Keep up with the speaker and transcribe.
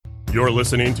You're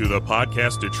listening to the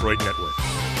Podcast Detroit Network.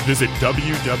 Visit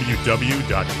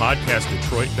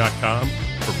www.podcastdetroit.com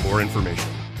for more information.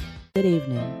 Good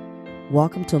evening.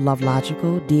 Welcome to Love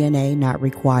Logical, DNA Not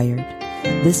Required.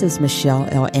 This is Michelle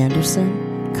L.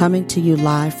 Anderson coming to you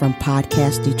live from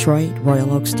Podcast Detroit,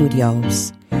 Royal Oak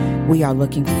Studios. We are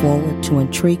looking forward to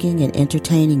intriguing and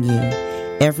entertaining you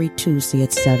every Tuesday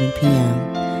at 7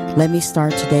 p.m. Let me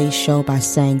start today's show by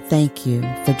saying thank you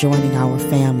for joining our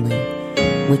family,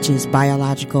 which is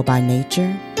biological by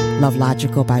nature, love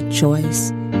logical by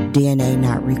choice, DNA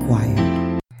not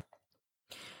required.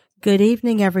 Good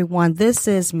evening, everyone. This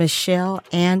is Michelle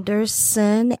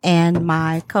Anderson and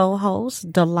my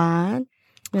co-host, Delon.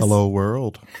 Hello,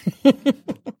 world.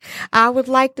 I would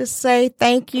like to say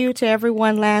thank you to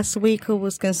everyone last week who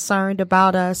was concerned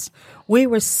about us. We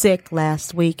were sick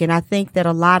last week, and I think that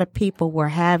a lot of people were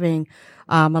having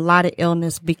a lot of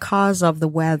illness because of the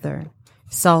weather.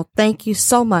 So thank you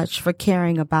so much for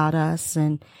caring about us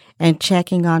and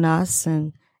checking on us,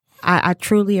 and I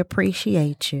truly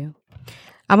appreciate you.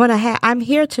 I'm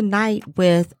here tonight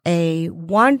with a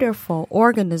wonderful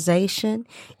organization.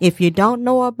 If you don't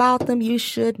know about them, you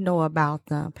should know about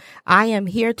them. I am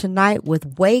here tonight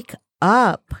with Wake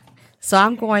Up. So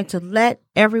I'm going to let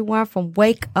everyone from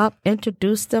Wake Up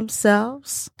introduce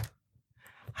themselves.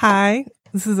 Hi,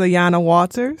 this is Ayana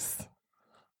Walters.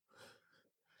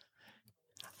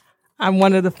 I'm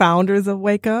one of the founders of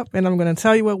Wake Up, and I'm going to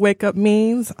tell you what Wake Up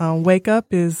means. Wake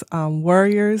Up is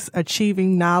warriors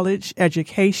achieving knowledge,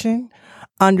 education,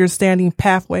 understanding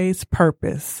pathways,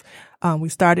 purpose. We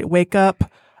started Wake Up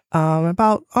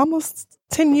about almost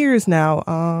 10 years now.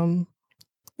 And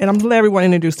I'm going to let everyone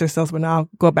introduce themselves, but now I'll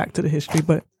go back to the history,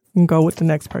 but you can go with the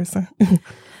next person.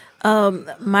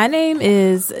 My name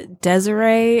is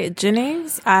Desiree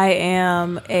Jennings. I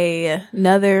am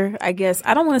another, I guess,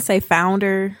 I don't want to say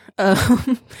founder,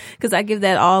 because I give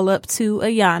that all up to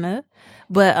Ayana,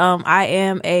 but I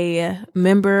am a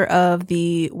member of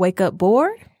the Wake Up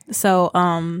board. So,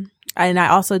 and I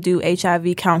also do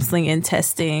HIV counseling and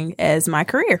testing as my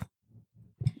career.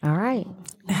 All right.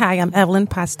 Hi, I'm Evelyn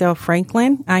Postel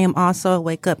Franklin. I am also a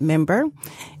Wake Up member.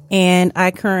 And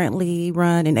I currently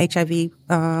run an HIV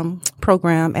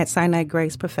program at Sinai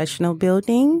Grace Professional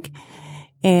Building.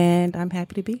 And I'm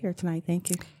happy to be here tonight.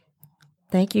 Thank you.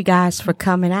 Thank you guys for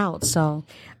coming out. So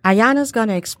Ayana's going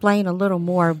to explain a little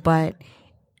more, but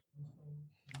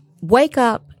Wake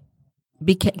Up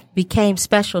became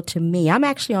special to me. I'm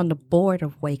actually on the board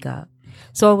of Wake Up.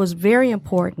 So it was very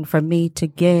important for me to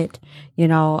get,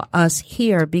 us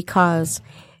here, because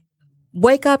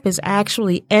Wake Up is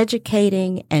actually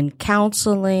educating and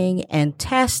counseling and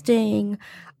testing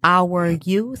our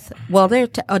youth. Well, they're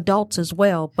adults as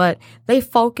well, but they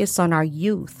focus on our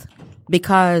youth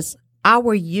because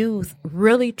our youth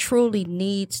really truly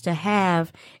needs to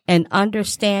have an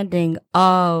understanding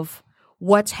of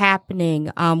what's happening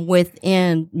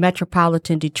within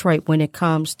metropolitan Detroit when it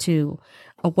comes to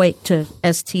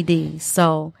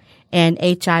STDs. And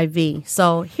HIV.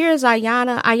 So here's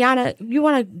Ayana. Ayana, you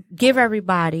want to give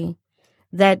everybody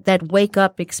that Wake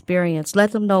Up experience.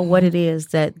 Let them know what it is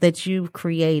that you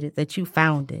created, that you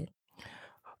founded.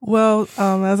 Well,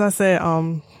 as I said,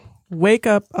 Wake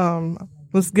Up,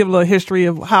 let's give a little history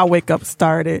of how Wake Up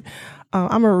started.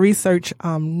 I'm a research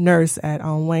nurse at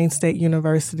Wayne State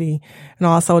University, and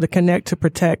also the Connect to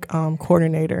Protect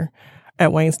coordinator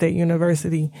at Wayne State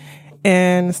University.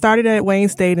 And started at Wayne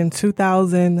State in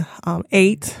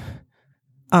 2008.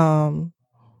 And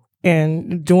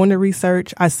doing the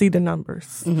research, I see the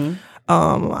numbers. Mm-hmm.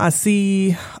 I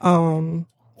see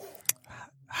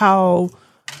how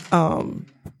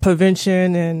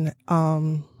prevention and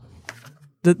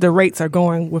the rates are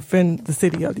going within the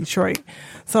city of Detroit.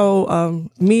 So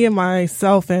me and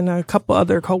myself and a couple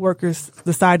other coworkers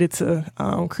decided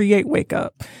to create Wake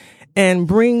Up and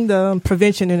bring the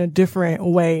prevention in a different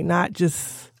way, not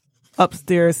just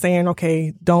upstairs saying,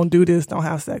 okay, don't do this, don't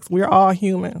have sex. We're all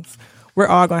humans. We're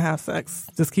all going to have sex.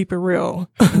 Just keep it real.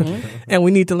 Mm-hmm. And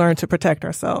we need to learn to protect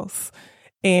ourselves.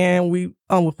 And we,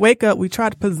 with Wake Up, we try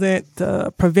to present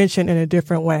the prevention in a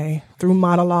different way through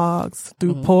monologues,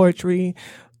 through mm-hmm. poetry,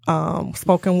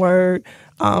 spoken word,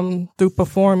 through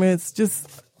performance,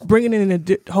 just bringing it in a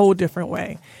whole different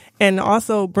way. And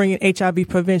also bringing HIV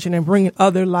prevention and bringing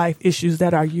other life issues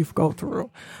that our youth go through,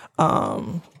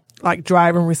 like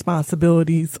driving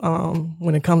responsibilities,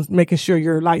 when it comes making sure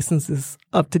your license is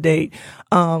up to date,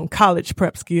 college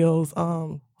prep skills,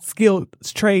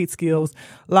 trade skills.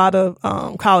 A lot of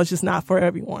college is not for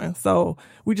everyone. So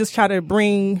we just try to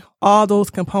bring all those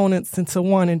components into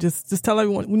one and just tell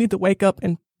everyone we need to wake up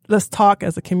and let's talk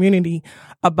as a community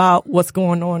about what's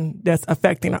going on that's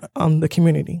affecting the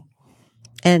community.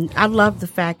 And I love the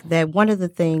fact that one of the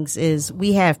things is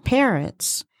we have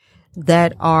parents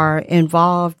that are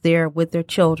involved there with their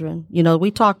children. You know,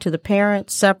 we talk to the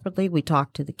parents separately, we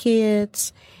talk to the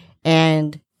kids,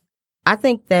 and I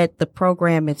think that the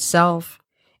program itself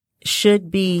should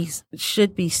be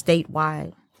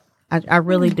statewide. I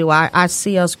really do. I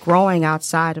see us growing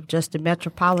outside of just the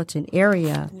metropolitan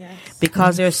area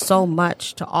because there's so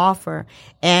much to offer.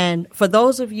 And for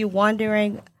those of you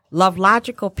wondering,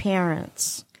 LoveLogical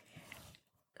parents,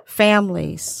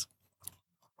 families,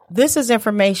 this is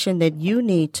information that you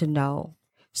need to know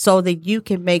so that you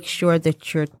can make sure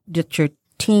that your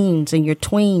teens and your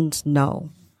tweens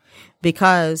know.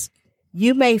 Because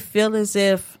you may feel as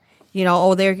if, you know,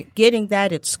 oh, they're getting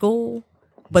that at school,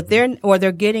 but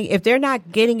if they're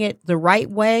not getting it the right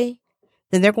way,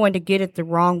 then they're going to get it the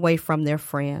wrong way from their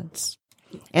friends.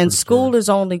 And school is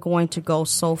only going to go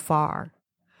so far.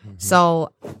 Mm-hmm.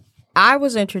 So I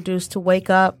was introduced to Wake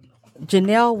Up.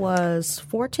 Janelle was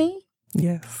 14.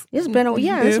 Yes. It's been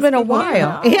a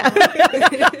while. Yeah.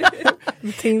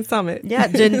 Teen Summit. Yeah.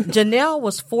 Janelle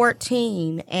was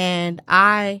 14, and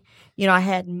I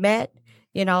had met,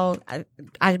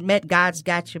 I met God's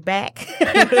Got Your Back.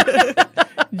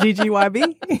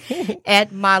 GGYB.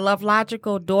 At my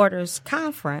LoveLogical Daughters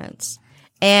Conference.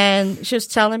 And she was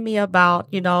telling me about,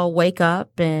 Wake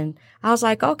Up. And I was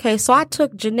like, okay. So I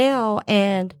took Janelle,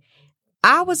 and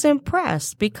I was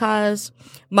impressed because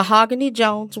Mahogany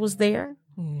Jones was there.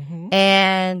 Mm-hmm.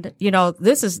 And,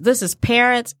 this is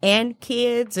parents and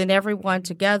kids and everyone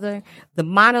together, the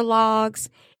monologues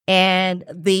and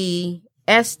the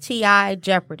STI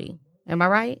Jeopardy. Am I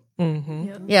right?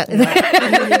 Mm-hmm. Yeah.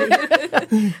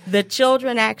 The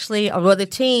children the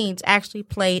teens actually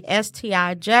played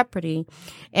STI Jeopardy.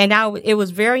 And it was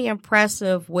very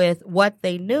impressive with what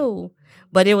they knew,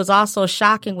 but it was also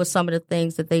shocking with some of the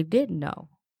things that they didn't know.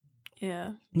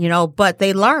 Yeah. But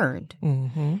they learned.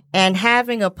 Mm-hmm. And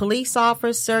having a police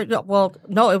officer, it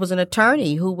was an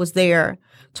attorney who was there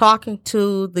talking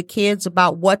to the kids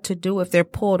about what to do if they're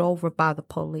pulled over by the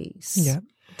police. Yeah.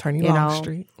 Attorney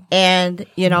Longstreet. And,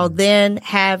 then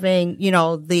having,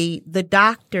 the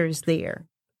doctors there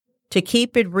to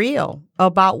keep it real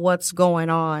about what's going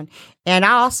on. And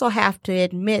I also have to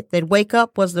admit that Wake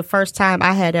Up was the first time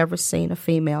I had ever seen a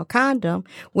female condom,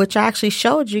 which I actually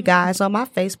showed you guys on my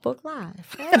Facebook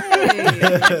Live.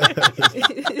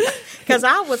 Because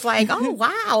I was like, oh,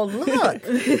 wow, look.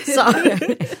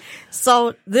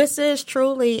 So this is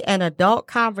truly an adult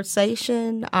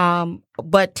conversation,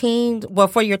 but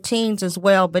for your teens as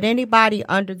well. But anybody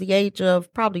under the age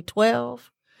of probably 12,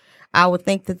 I would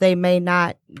think that they may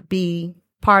not be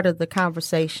part of the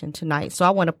conversation tonight. So I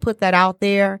want to put that out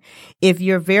there. If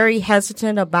you're very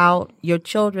hesitant about your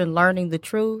children learning the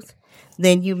truth,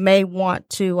 then you may want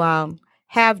to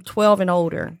have 12 and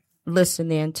older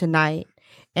listen in tonight.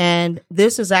 And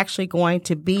this is actually going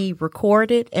to be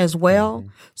recorded as well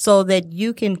so that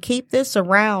you can keep this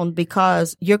around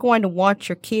because you're going to want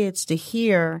your kids to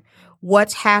hear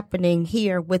what's happening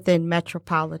here within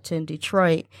metropolitan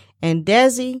Detroit. And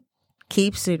Desi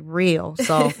keeps it real.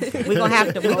 So we're gonna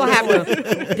have to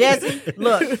Desi,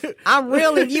 look, I'm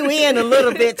reeling you in a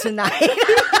little bit tonight.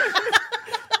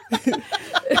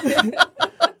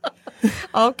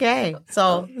 Okay.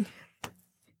 So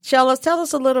Shellis, tell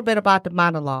us a little bit about the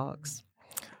monologues.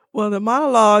 Well, the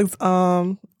monologues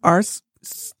are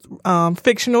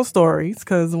fictional stories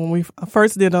because when we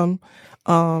first did them,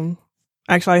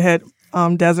 actually I had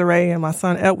Desiree and my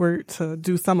son Edward to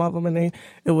do some of them, and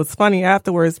it was funny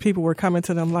afterwards. People were coming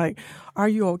to them like, "Are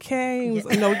you okay?" We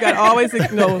got to always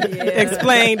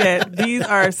explain that these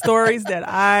are stories that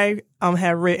I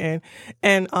have written,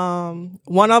 and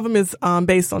one of them is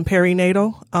based on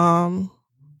perinatal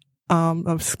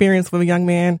experience with a young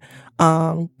man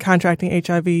contracting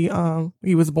HIV.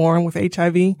 He was born with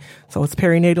HIV, so it's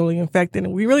perinatally infected,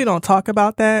 and we really don't talk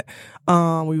about that.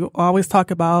 We always talk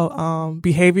about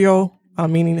behavioral.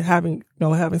 Meaning having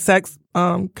sex,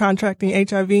 contracting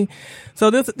HIV. So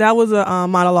that was a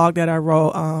monologue that I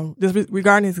wrote, just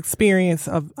regarding his experience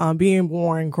of being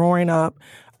born, growing up,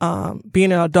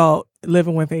 being an adult,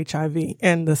 living with HIV,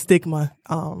 and the stigma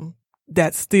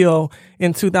that still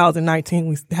in 2019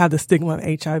 we have the stigma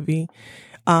of HIV.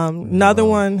 Another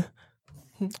one.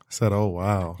 Said, oh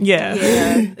wow, yeah,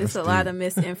 it's a lot of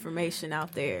misinformation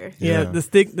out there. Yeah, the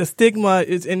stigma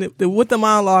is, and with the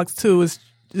monologues too is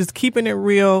just keeping it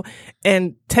real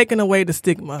and taking away the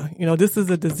stigma. This is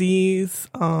a disease.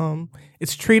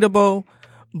 It's treatable,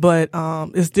 but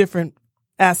it's different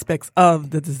aspects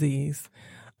of the disease.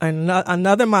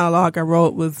 another monologue I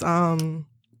wrote was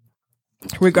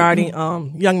regarding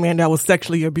young man that was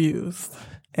sexually abused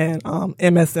and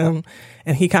MSM,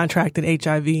 and he contracted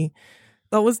HIV.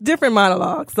 So it was different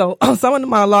monologues. So some of the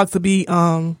monologues will be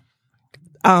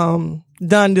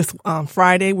done this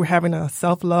Friday. We're having a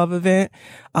self-love event.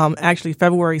 Actually,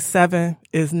 February 7th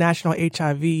is National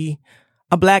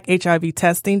Black HIV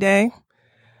Testing Day.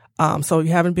 So if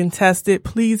you haven't been tested,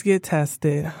 please get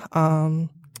tested. So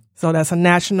that's a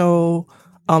national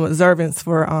observance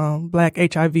for Black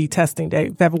HIV Testing Day,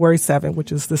 February 7th,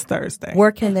 which is this Thursday.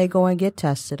 Where can they go and get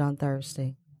tested on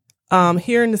Thursday?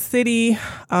 Here in the city,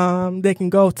 they can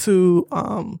go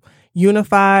to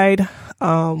Unified.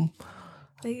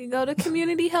 They can go to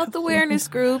Community Health Awareness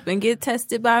Group and get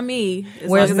tested by me, as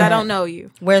Where's long as that? I don't know you.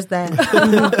 Where's that?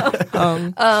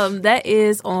 That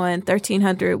is on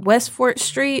 1300 West Fort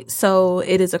Street. So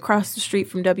it is across the street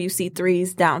from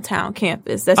WC3's downtown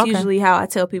campus. That's usually how I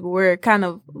tell people. We're kind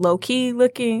of low key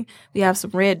looking. We have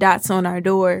some red dots on our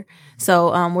door.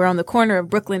 So we're on the corner of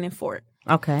Brooklyn and Fort.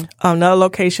 Okay. Another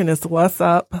location is What's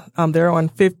Up. They're on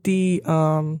 50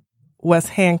 West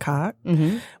Hancock.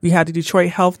 Mm-hmm. We have the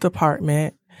Detroit Health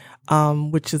Department,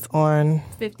 which is on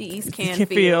 50 East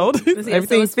Canfield.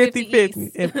 Everything's 50.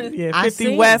 Yeah,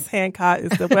 50 West Hancock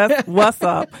is the What's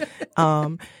Up,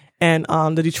 and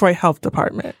the Detroit Health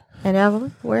Department. And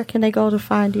Evelyn, where can they go to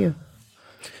find you?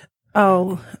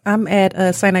 Oh, I'm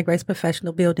at Sinai Grace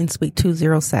Professional Building, Suite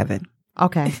 207.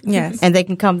 Okay. Yes. And they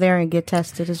can come there and get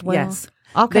tested as well? Yes.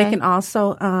 Okay. They can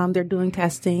also, they're doing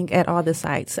testing at all the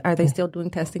sites. Are they still doing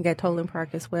testing at Toland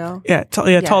Park as well? Yeah,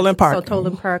 Toland Park. So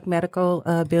Toland Park Medical,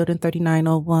 Building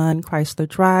 3901, Chrysler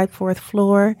Drive, 4th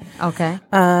floor. Okay.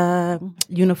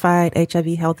 Unified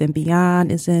HIV Health and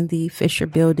Beyond is in the Fisher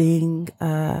Building.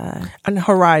 And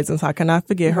Horizons. I cannot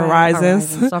forget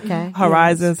Horizons. Okay.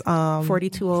 Horizons.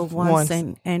 4201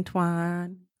 St.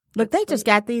 Antoine. Look, they just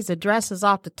got these addresses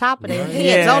off the top of their heads.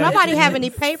 Yeah. Don't nobody have any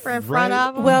paper in front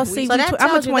of them. Well, see, so that I'm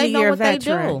a tells you they know 20-year what they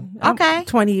veteran. do. Okay.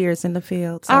 20 years in the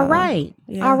field. So, All right.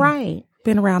 yeah. All right.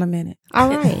 Been around a minute. All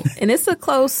right. And it's a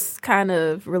close kind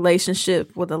of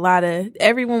relationship with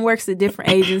everyone works at different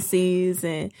agencies,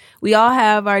 and we all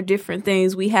have our different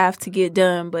things we have to get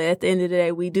done. But at the end of the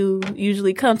day, we do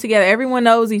usually come together. Everyone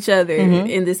knows each other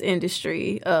in this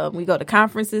industry. We go to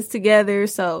conferences together.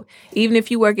 So even if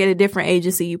you work at a different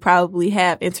agency, you probably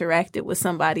have interacted with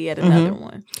somebody at another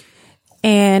one.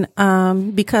 And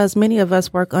because many of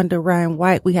us work under Ryan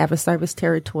White, we have a service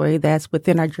territory that's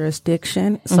within our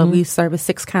jurisdiction. So we service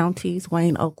 6 counties: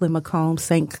 Wayne, Oakland, Macomb,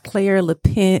 St. Clair,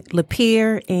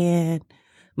 Lapeer, and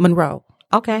Monroe.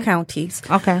 Okay. Counties.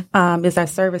 Okay. Is our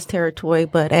service territory.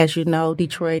 But as you know,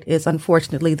 Detroit is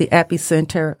unfortunately the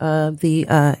epicenter of the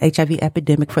HIV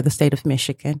epidemic for the state of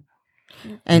Michigan.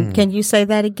 And can you say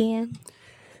that again?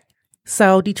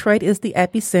 So Detroit is the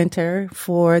epicenter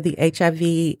for the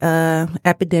HIV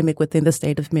epidemic within the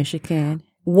state of Michigan.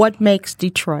 What makes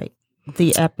Detroit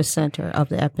the epicenter of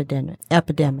the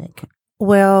epidemic?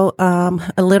 Well,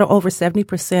 a little over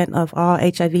 70% of all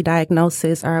HIV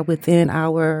diagnoses are within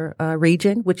our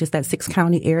region, which is that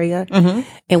 6-county area. Mm-hmm.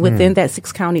 And within that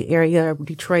 6-county area,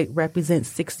 Detroit represents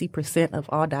 60% of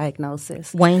all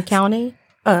diagnoses. Wayne County?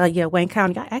 Yeah, Wayne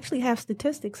County. I actually have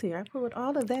statistics here. I pulled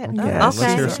all of that up. Okay. Let's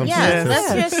hear some Yes,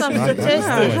 let's hear statistics. some I'd statistics.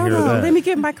 like to Hold hear on. that. Let me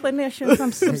give my clinician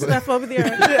some stuff over there.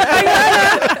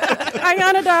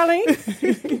 Ayana,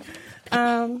 darling.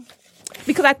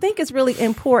 Because I think it's really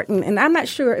important, and I'm not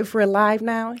sure if we're live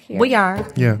now. Here. We are.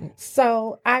 Yeah.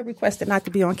 So I requested not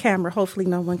to be on camera. Hopefully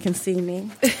no one can see me.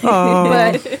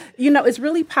 But, it's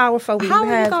really powerful. How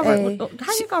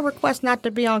you gonna request not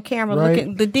to be on camera? Right. Look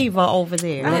at the diva over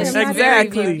there.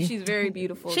 She's very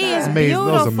beautiful. She guys. is Amazing.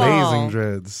 Those beautiful. amazing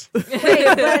dreads.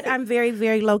 But I'm very,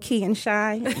 very low key and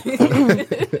shy.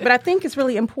 But I think it's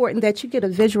really important that you get a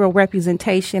visual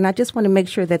representation. I just want to make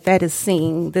sure that is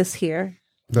seen. This here.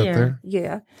 Up Here. there.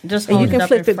 Yeah. Just And you hold can up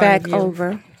flip in it front back of you.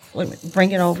 over. Wait a minute.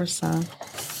 Bring it over some.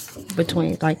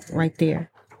 Between, like, right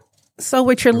there. So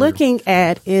what you're looking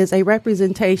at is a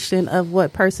representation of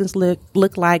what persons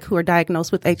look like who are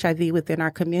diagnosed with HIV within our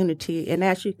community. And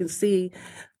as you can see,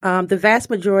 the vast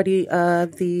majority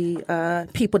of the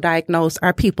people diagnosed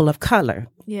are people of color.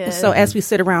 Yeah. So as we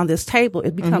sit around this table,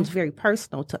 it becomes very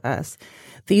personal to us.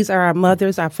 These are our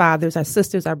mothers, our fathers, our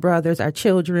sisters, our brothers, our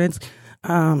children,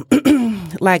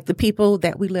 like the people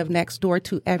that we live next door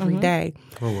to every day.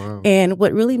 Oh, wow. And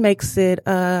what really makes it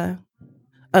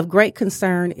of great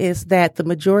concern is that the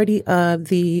majority of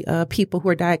the people who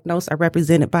are diagnosed are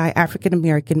represented by African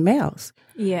American males.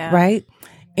 Yeah. Right?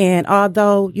 And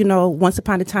although, once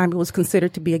upon a time it was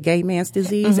considered to be a gay man's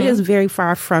disease, it is very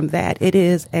far from that. It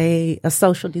is a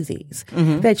social disease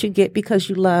that you get because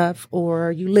you love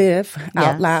or you live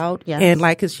out loud and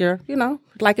like it's your,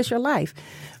 like it's your life.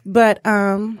 But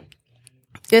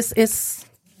it's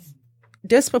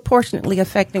disproportionately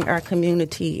affecting our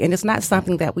community, and it's not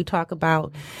something that we talk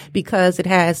about because it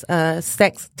has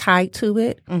sex tied to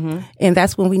it. And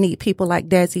that's when we need people like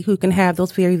Desi who can have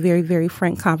those very, very, very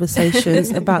frank conversations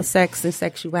about sex and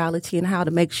sexuality and how to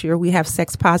make sure we have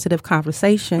sex positive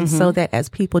conversations so that as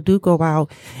people do go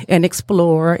out and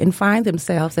explore and find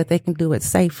themselves, that they can do it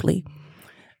safely.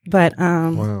 But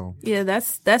yeah,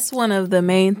 that's one of the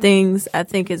main things I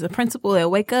think is a principle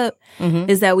at Wake Up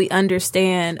is that we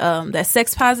understand that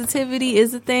sex positivity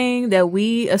is a thing that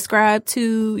we ascribe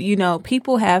to.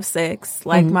 People have sex,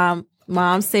 like my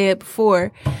mom said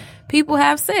before. People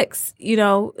have sex,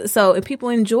 so and people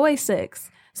enjoy sex.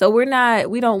 So we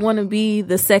don't want to be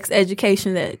the sex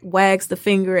education that wags the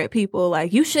finger at people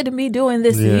like, you shouldn't be doing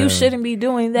this and you shouldn't be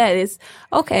doing that. It's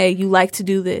okay, you like to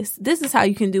do this. This is how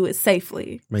you can do it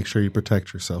safely. Make sure you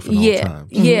protect yourself at all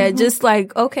times. Yeah, just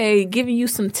like, okay, giving you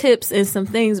some tips and some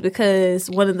things because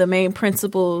one of the main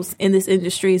principles in this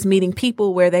industry is meeting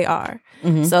people where they are.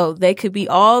 So they could be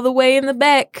all the way in the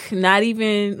back, not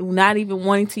even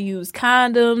wanting to use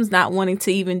condoms, not wanting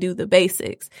to even do the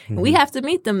basics. And we have to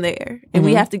meet them there and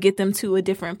we have to get them to a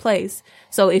different place.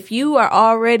 So if you are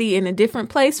already in a different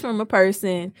place from a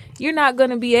person, you're not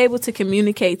going to be able to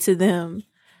communicate to them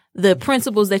the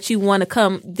principles that you want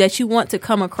to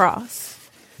come across.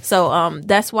 So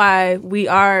that's why we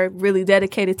are really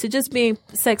dedicated to just being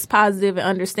sex positive and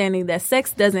understanding that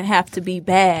sex doesn't have to be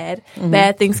bad.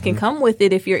 Bad things can come with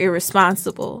it if you're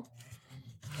irresponsible.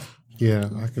 Yeah,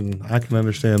 I can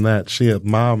understand that.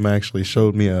 Mom actually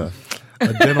showed me a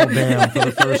dental dam for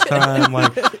the first time.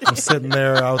 Like, I'm sitting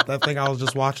there. I think I was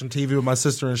just watching TV with my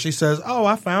sister, and she says, "Oh,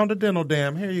 I found a dental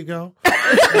dam. Here you go." And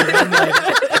I'm like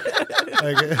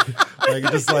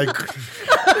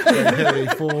hey,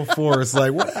 full force.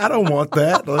 Like, what? I don't want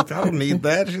that. Like, I don't need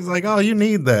that. She's like, "Oh, you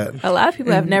need that." A lot of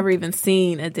people have never even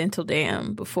seen a dental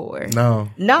dam before. No.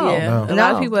 A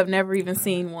lot of people have never even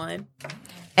seen one.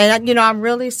 And, I'm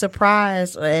really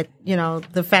surprised at,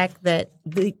 the fact that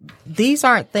these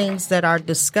aren't things that are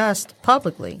discussed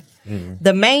publicly.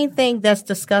 The main thing that's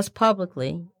discussed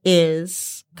publicly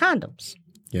is condoms.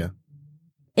 Yeah.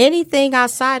 Anything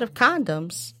outside of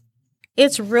condoms,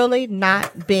 it's really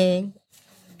not being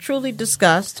truly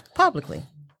discussed publicly.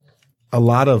 A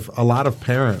lot of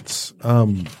parents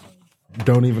don't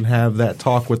even have that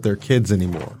talk with their kids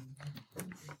anymore.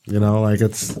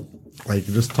 It's like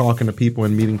just talking to people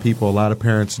and meeting people. A lot of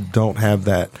parents don't have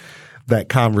that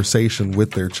conversation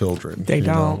with their children. They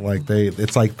don't.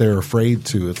 It's like they're afraid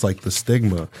to. It's like the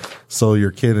stigma. So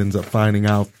your kid ends up finding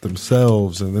out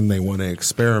themselves, and then they want to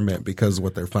experiment because of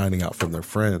what they're finding out from their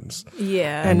friends.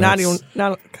 Yeah. And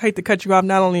I hate to cut you off,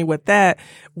 not only with that,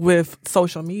 with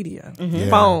social media,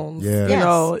 phones,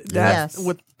 that's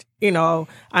with,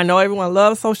 I know everyone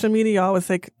loves social media. I always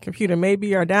say computer may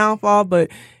be our downfall,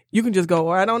 but you can just go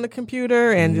right on the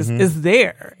computer and just, it's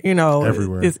there,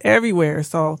 everywhere. It's everywhere.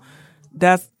 So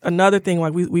that's another thing.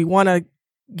 Like we want to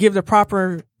give the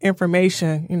proper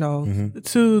information,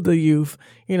 to the youth,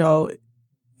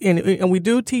 and we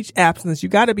do teach abstinence. You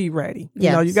got to be ready.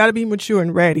 Yes. You got to be mature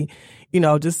and ready.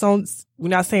 Just don't, we're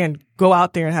not saying go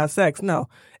out there and have sex. No,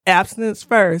 abstinence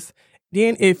first.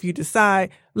 Then if you decide,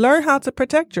 learn how to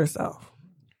protect yourself.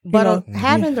 But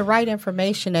having the right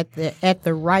information at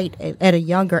a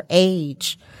younger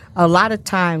age, a lot of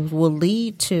times will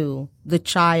lead to the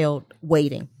child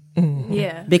waiting.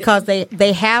 Yeah. Because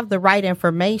they have the right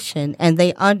information and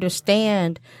they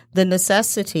understand the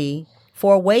necessity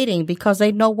for waiting because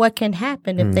they know what can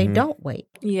happen if they don't wait.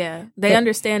 Yeah. They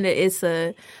understand that it's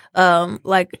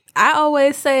like I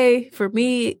always say, for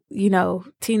me,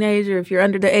 teenager, if you're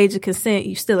under the age of consent,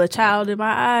 you're still a child in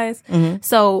my eyes.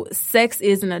 So sex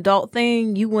is an adult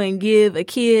thing. You wouldn't give a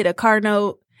kid a car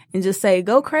note and just say,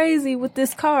 go crazy with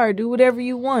this car, do whatever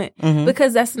you want,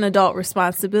 because that's an adult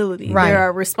responsibility. Right. There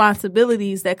are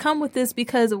responsibilities that come with this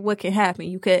because of what can happen.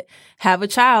 You could have a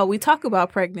child. We talk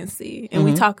about pregnancy and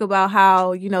we talk about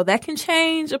how, that can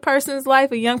change a person's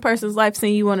life, a young person's life,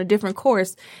 send you on a different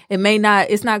course.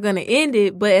 It's not going to end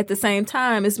it, but at the same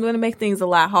time, it's going to make things a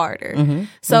lot harder.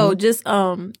 So just,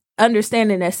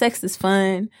 understanding that sex is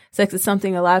fun. Sex is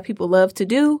something a lot of people love to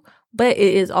do. But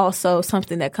it is also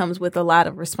something that comes with a lot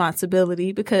of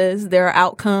responsibility because there are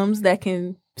outcomes that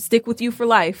can stick with you for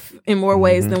life in more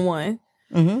ways than one.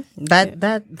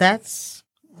 That's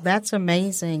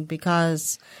amazing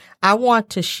because I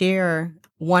want to share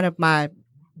one of my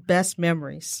best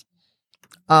memories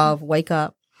of Wake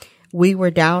Up. We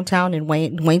were downtown in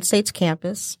Wayne State's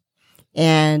campus,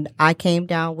 and I came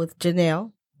down with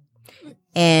Janelle,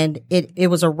 and it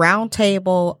was a round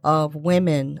table of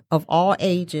women of all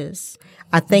ages.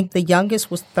 I think the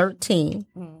youngest was 13,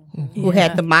 who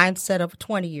had the mindset of a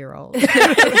 20-year-old.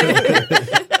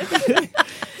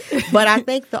 But I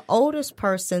think the oldest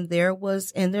person there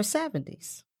was in their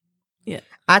 70s. Yeah.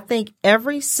 I think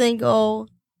every single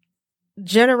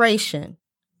generation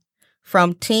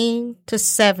from teen to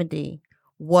 70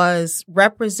 was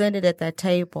represented at that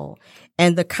table.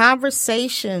 And the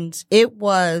conversations, it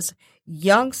was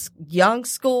young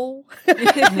school,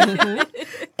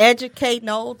 educating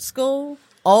old school,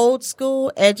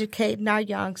 educating our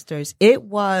youngsters. It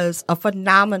was a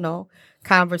phenomenal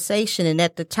conversation. And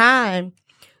at the time,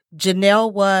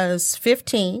 Janelle was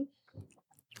 15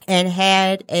 and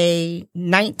had a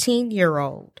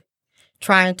 19-year-old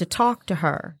trying to talk to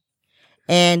her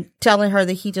and telling her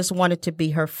that he just wanted to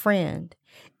be her friend.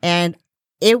 And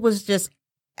it was just,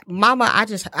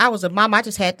 I was a mama. I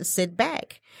just had to sit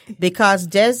back because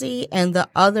Desi and the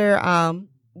other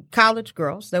college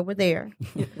girls that were there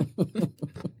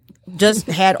just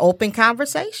had open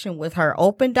conversation with her,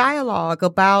 open dialogue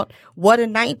about what a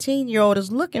 19-year-old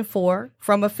is looking for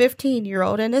from a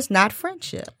 15-year-old, and it's not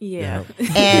friendship. Yeah.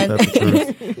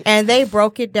 And they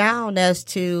broke it down as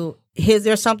to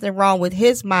there's something wrong with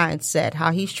his mindset,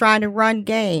 how he's trying to run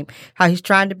game, how he's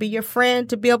trying to be your friend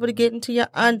to be able to get into your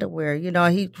underwear. You know,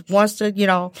 he wants to, you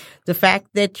know, the fact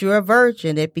that you're a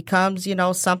virgin, it becomes, you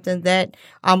know, something that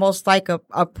almost like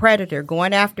a predator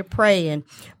going after prey.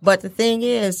 But the thing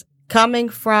is, coming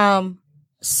from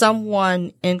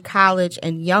someone in college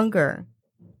and younger,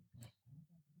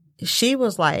 she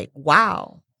was like,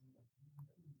 wow.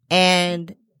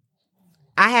 And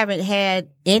I haven't had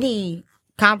any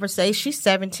conversation. She's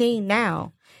 17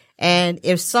 now. And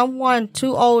if someone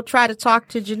too old try to talk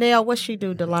to Janelle, what she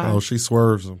do, Delon? Oh, she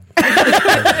swerves them.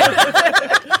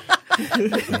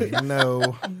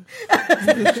 No.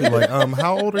 She's like,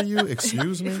 how old are you?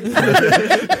 Excuse me?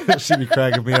 She be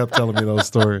cracking me up telling me those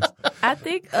stories. I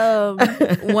think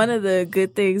one of the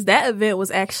good things, that event was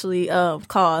actually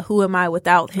called Who Am I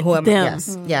Without Them?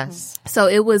 Yes. So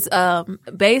it was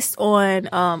based on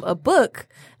a book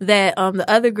that the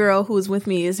other girl who was with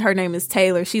me, her name is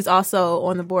Taylor. She's also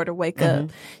on the board of Wake Up.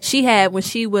 She had, when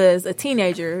she was a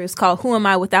teenager, it's called Who Am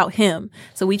I Without Him?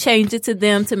 So we changed it to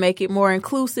them to make it more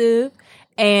inclusive.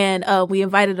 And we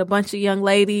invited a bunch of young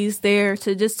ladies there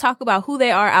to just talk about who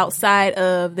they are outside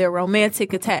of their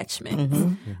romantic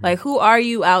attachment. Like, who are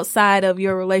you outside of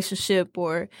your relationship?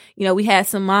 Or, you know, we had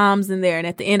some moms in there. And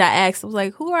at the end, I asked, I was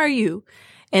like, who are you?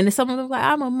 And some of them were like,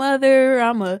 I'm a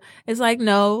mother. It's like,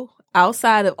 no,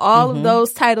 outside of all of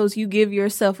those titles you give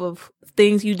yourself of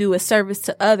things you do as service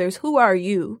to others, who are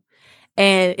you?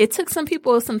 And it took some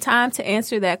people some time to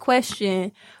answer that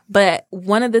question. But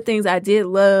one of the things I did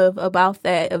love about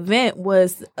that event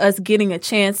was us getting a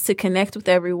chance to connect with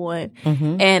everyone.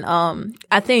 And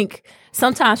I think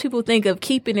sometimes people think of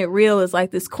keeping it real as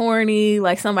like this corny,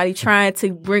 like somebody trying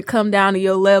to come down to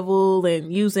your level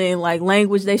and using like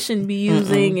language they shouldn't be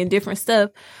using and different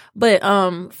stuff. But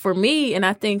for me, and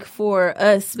I think for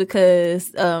us,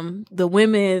 because the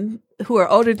women who are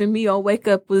older than me on Wake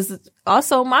Up was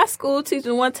also my school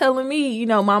teacher, one telling me, you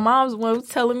know, my mom's one was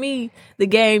telling me the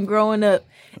game growing up.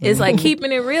 It's like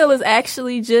keeping it real is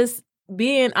actually just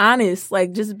being honest,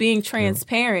 like just being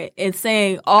transparent and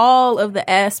saying all of the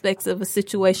aspects of a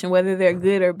situation, whether they're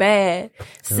good or bad,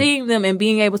 seeing them and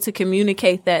being able to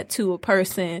communicate that to a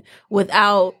person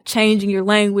without changing your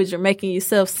language or making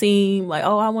yourself seem like,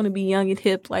 oh, I want to be young and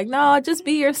hip. Like, no, just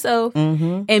be yourself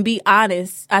and be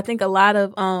honest. I think a lot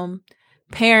of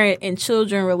parent and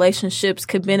children relationships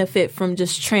could benefit from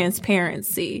just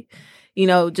transparency. You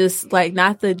know, just like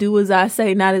not the do as I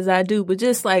say, not as I do, but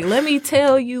just like, let me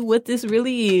tell you what this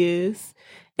really is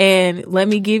and let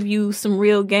me give you some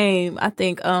real game. I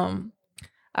think, I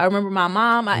remember my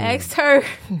mom, I asked her,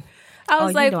 I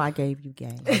was like, you know I gave you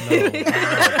game.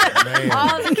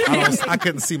 I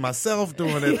couldn't see myself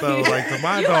doing it though. Like to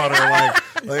my daughter,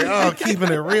 like oh, keeping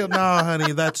it real. No,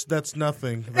 honey, that's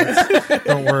nothing.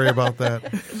 Don't worry about that.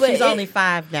 But she's only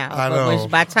 5 now. I know.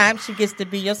 By the time she gets to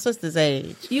be your sister's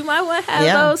age, you might want to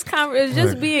have those conversations.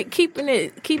 Just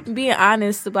being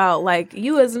honest about like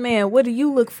you as a man. What do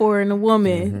you look for in a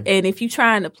woman? And if you're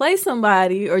trying to play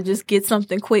somebody or just get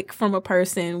something quick from a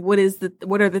person, what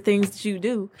are the things that you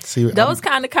do? See, those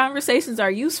kind of conversations are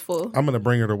useful. I'm going to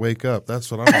bring her to Wake Up. That's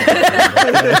what I'm going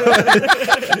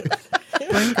to do.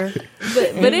 Springer.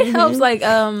 But it helps. Like,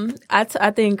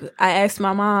 I think I asked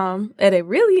my mom at a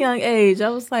really young age. I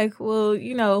was like, well,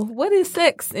 what is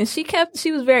sex? And she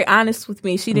was very honest with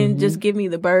me. She didn't just give me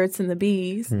the birds and the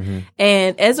bees.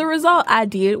 And as a result, I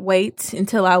did wait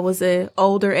until I was an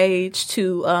older age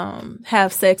to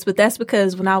have sex. But that's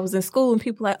because when I was in school and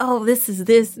people were like, oh, this is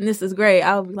this and this is great,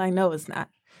 I would be like, no, it's not.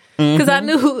 Because I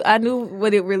knew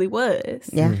what it really was.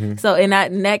 Yeah. So and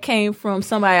that came from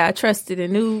somebody I trusted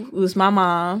and knew it was my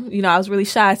mom. I was really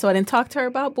shy, so I didn't talk to her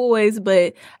about boys.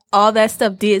 But all that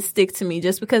stuff did stick to me.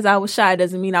 Just because I was shy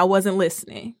doesn't mean I wasn't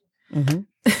listening. And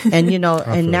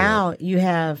and now you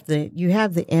have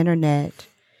the internet.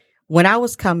 When I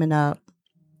was coming up,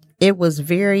 it was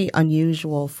very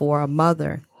unusual for a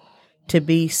mother to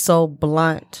be so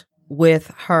blunt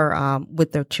with her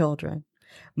with their children.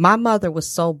 My mother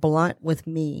was so blunt with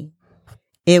me.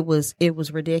 It was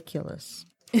ridiculous.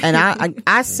 And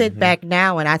I sit back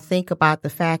now and I think about the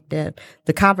fact that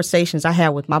the conversations I had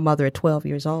with my mother at 12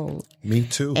 years old. Me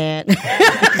too. And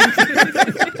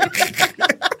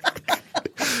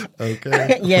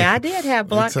okay. Yeah, I did have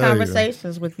blunt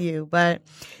conversations with you, but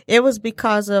it was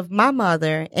because of my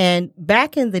mother. And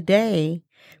back in the day,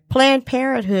 Planned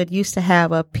Parenthood used to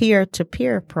have a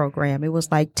peer-to-peer program. It was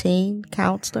like teen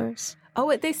counselors.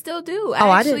 Oh, they still do.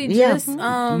 I didn't.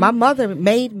 My mother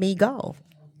made me go,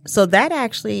 so that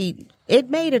actually it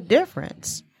made a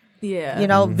difference. Yeah,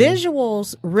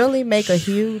 visuals really make a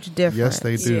huge difference. Yes,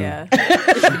 they do. Yeah.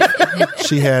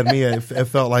 She had me. It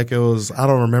felt like it was. I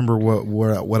don't remember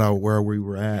where we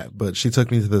were at, but she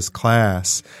took me to this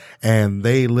class, and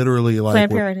they literally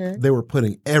Parenthood. They were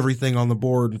putting everything on the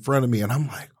board in front of me, and I'm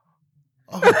like.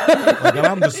 Oh, and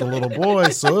I'm just a little boy,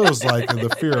 so it was like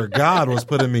the fear of God was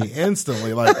putting me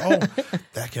instantly like, oh,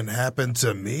 that can happen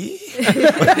to me?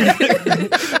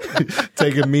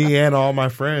 Taking me and all my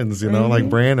friends, like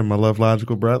Brandon, my love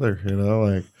logical brother,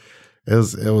 like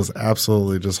it was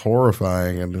absolutely just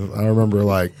horrifying. And I remember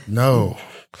like, no.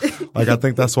 Like, I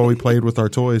think that's why we played with our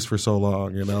toys for so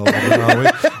long,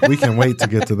 we can wait to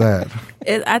get to that.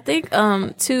 I think,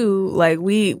 too, like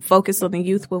we focus on the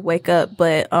youth with Wake Up,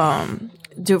 but,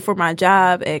 for my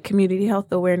job at Community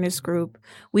Health Awareness Group,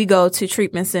 we go to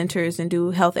treatment centers and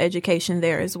do health education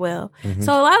there as well.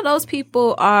 So a lot of those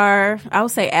people are, I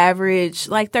would say, average,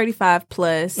 like 35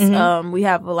 plus. We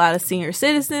have a lot of senior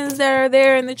citizens that are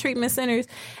there in the treatment centers,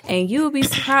 and you will be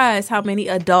surprised how many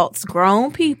adults,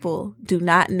 grown people, do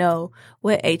not know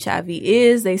what HIV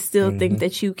is. They still think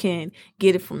that you can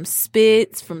get it from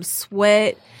spits, from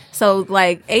sweat. So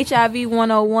like HIV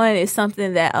 101 is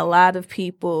something that a lot of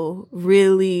people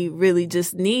really, really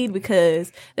just need,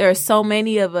 because there are so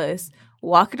many of us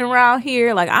walking around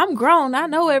here like, I'm grown. I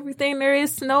know everything there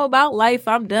is to know about life.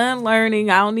 I'm done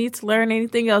learning. I don't need to learn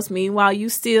anything else. Meanwhile, you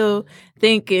still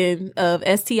thinking of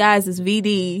STIs as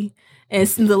VD. And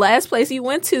the last place you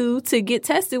went to get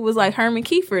tested was like Herman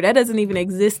Kiefer. That doesn't even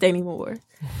exist anymore.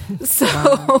 So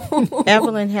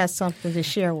Evelyn has something to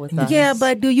share with us. Yeah,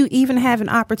 but do you even have an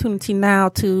opportunity now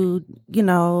to,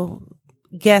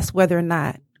 guess whether or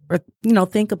not, or,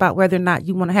 think about whether or not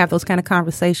you want to have those kind of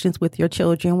conversations with your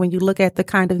children when you look at the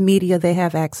kind of media they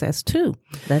have access to?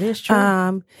 That is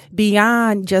true.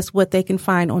 Beyond just what they can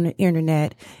find on the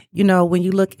internet. When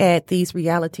you look at these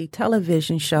reality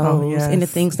television shows and the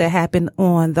things that happen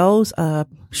on those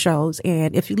shows,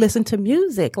 and if you listen to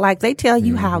music, like they tell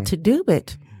you how to do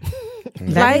it.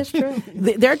 That is true.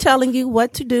 They're telling you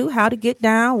what to do, how to get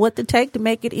down, what to take to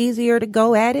make it easier to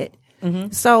go at it.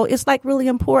 So it's like really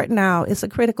important now. It's a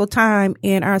critical time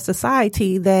in our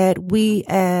society that we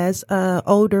as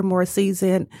older, more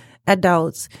seasoned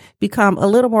adults become a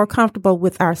little more comfortable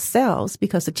with ourselves,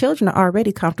 because the children are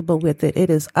already comfortable with it. It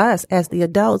is us as the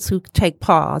adults who take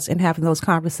pause in having those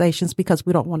conversations because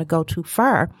we don't want to go too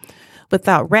far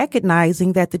without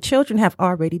recognizing that the children have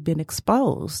already been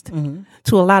exposed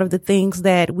to a lot of the things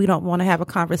that we don't want to have a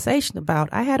conversation about.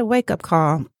 I had a wake-up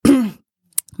call.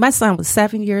 My son was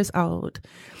 7 years old,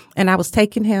 and I was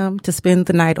taking him to spend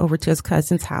the night over to his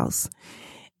cousin's house.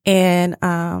 And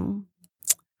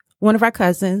one of our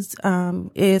cousins,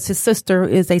 his sister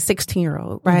is a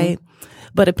 16-year-old, right?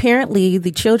 But apparently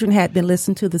the children had been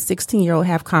listening to the 16-year-old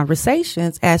have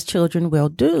conversations, as children will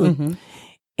do.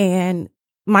 And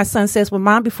my son says, well,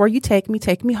 Mom, before you take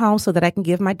me home so that I can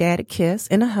give my dad a kiss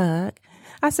and a hug.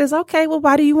 I says, okay, well,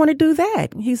 why do you want to do that?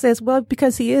 He says, well,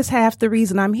 because he is half the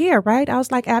reason I'm here, right? I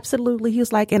was like, absolutely. He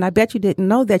was like, and I bet you didn't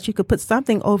know that you could put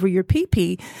something over your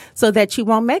pee-pee so that you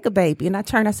won't make a baby. And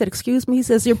I said, excuse me? He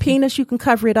says, your penis, you can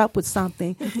cover it up with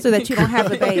something so that you don't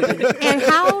have a baby. And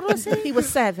how old was he? He was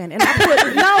 7. And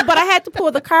but I had to pull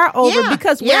the car over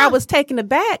because where I was taking it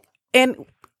back, and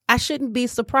I shouldn't be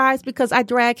surprised because I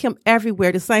drag him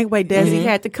everywhere the same way Desi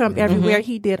had to come everywhere.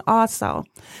 He did also.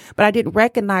 But I didn't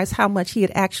recognize how much he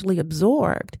had actually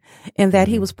absorbed and that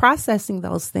he was processing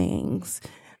those things.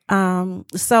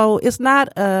 So it's not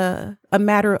a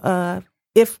matter of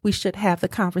if we should have the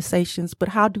conversations, but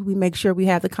how do we make sure we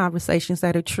have the conversations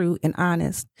that are true and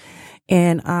honest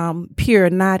and pure,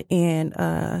 not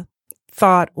in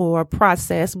thought or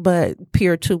process, but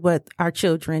pure to what our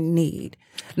children need,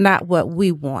 not what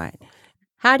we want.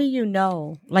 How do you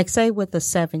know, like say with a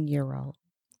 7-year-old,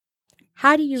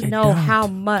 how do you know how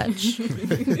much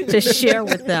to share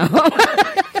with them?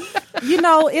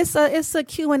 It's a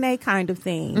Q&A kind of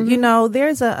thing.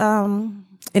 There's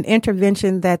an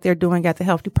intervention that they're doing at the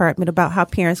health department about how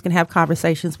parents can have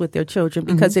conversations with their children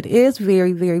because it is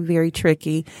very, very, very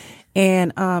tricky.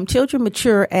 And children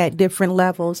mature at different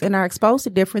levels and are exposed to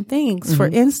different things. For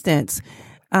instance,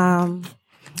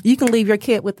 you can leave your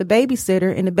kid with the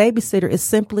babysitter, and the babysitter is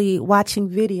simply watching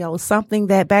videos, something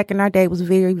that back in our day was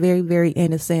very, very, very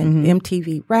innocent.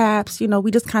 MTV Raps,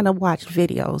 we just kind of watched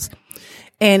videos.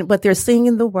 But they're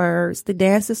singing the words. The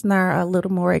dances now are a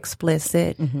little more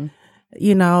explicit. And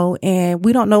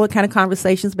we don't know what kind of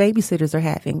conversations babysitters are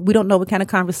having. We don't know what kind of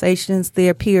conversations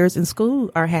their peers in school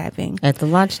are having. At the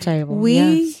lunch table.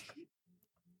 We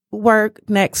work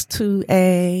next to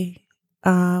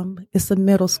it's a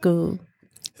middle school.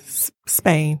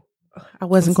 Spain. I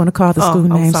wasn't going to call the school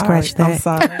name. Scratch that. I'm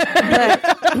sorry.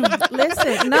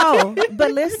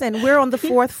 But listen, we're on the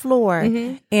 4th floor,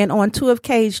 and on two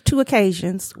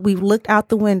occasions, we've looked out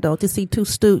the window to see 2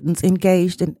 students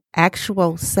engaged in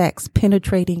actual sex,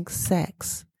 penetrating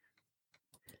sex.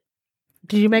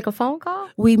 Did you make a phone call?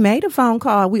 We made a phone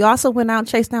call. We also went out and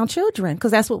chased down children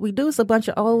because that's what we do. It's a bunch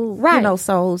of old,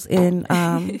 souls in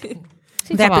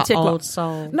that particular old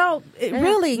soul. No,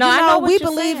 really. No, I know what we you're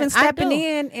believe saying. in stepping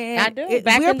in, and I do.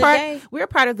 Back in the day, we're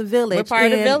part of the village. We're part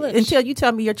of the village. Until you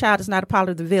tell me your child is not a part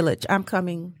of the village, I'm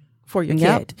coming for your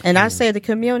kid. And I say the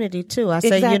community too. I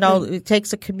say, it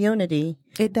takes a community.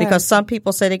 It does. Because some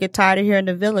people say they get tired of hearing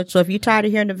the village. So if you're tired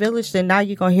of hearing the village, then now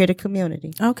you're going to hear the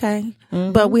community. Okay.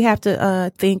 But we have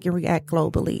to think and react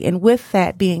globally. And with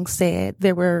that being said,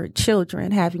 there were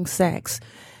children having sex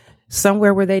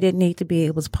somewhere where they didn't need to be.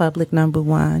 It was public, number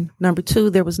 1. Number 2,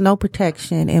 there was no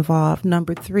protection involved.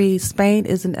 Number 3, Spain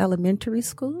is an elementary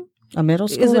school. A middle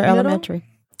school or elementary?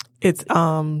 It's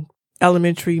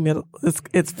elementary, middle.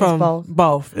 It's from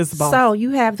both. It's both. So you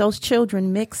have those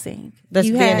children mixing. That's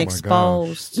being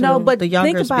exposed. But the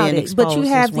think about it. But you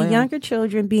have the well. younger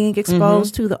children being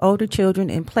exposed to the older children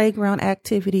in playground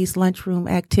activities, lunchroom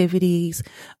activities,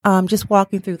 just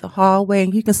walking through the hallway,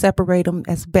 and you can separate them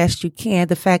as best you can.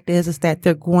 The fact is that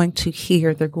they're going to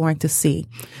hear, they're going to see,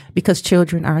 because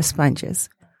children are sponges.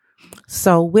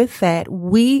 So with that,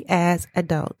 we as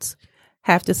adults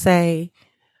have to say,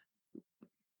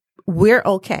 we're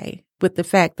okay with the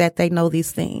fact that they know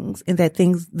these things and that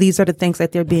these are the things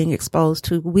that they're being exposed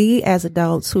to. We as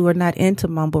adults who are not into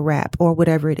mumble rap or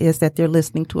whatever it is that they're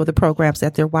listening to or the programs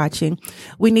that they're watching,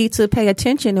 we need to pay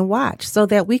attention and watch so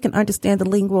that we can understand the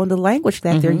lingo and the language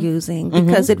that they're using,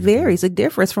 because it varies. It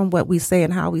differs from what we say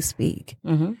and how we speak.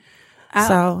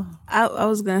 So I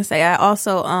was going to say, I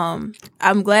also,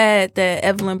 I'm glad that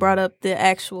Evelyn brought up the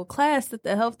actual class that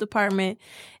the health department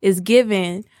is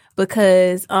giving,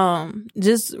 because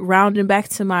just rounding back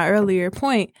to my earlier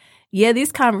point,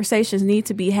 these conversations need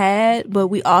to be had, but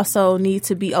we also need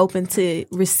to be open to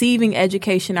receiving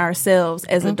education ourselves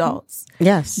as adults.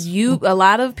 Yes. A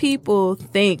lot of people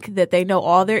think that they know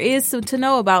all there is to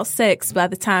know about sex by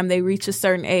the time they reach a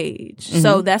certain age.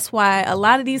 So that's why a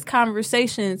lot of these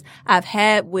conversations I've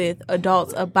had with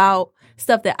adults about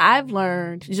stuff that I've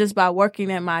learned just by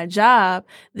working at my job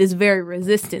is very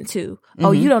resistant to.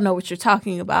 Oh, you don't know what you're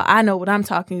talking about. I know what I'm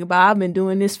talking about. I've been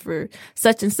doing this for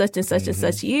such and such and such and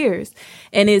such years.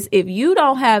 And if you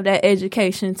don't have that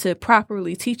education to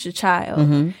properly teach a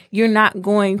child, you're not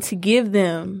going to give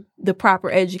them the proper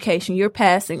education. You're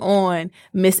passing on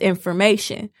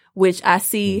misinformation, which I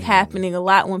see happening a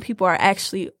lot when people are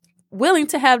actually willing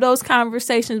to have those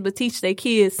conversations, but teach their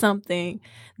kids something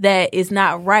that is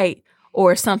not right,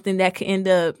 or something that could end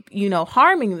up,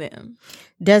 harming them.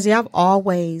 Desi, I've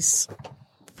always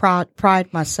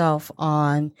pride myself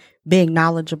on being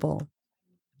knowledgeable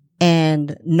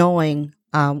and knowing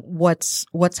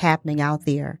what's happening out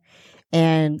there.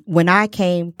 And when I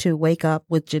came to Wake Up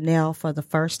with Janelle for the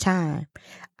first time,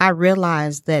 I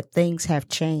realized that things have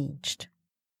changed.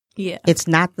 Yeah. It's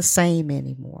not the same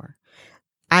anymore.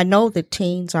 I know that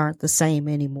teens aren't the same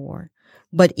anymore.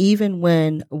 But even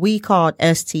when we called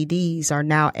STDs are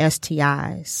now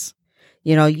STIs,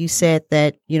 You know, you said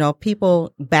that, you know,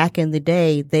 people back in the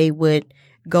day, they would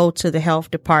go to the health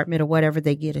department or whatever,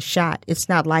 they get a shot. It's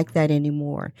not like that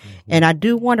anymore. And I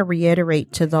do want to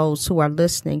reiterate to those who are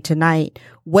listening tonight,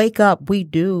 wake up. We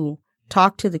do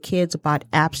talk to the kids about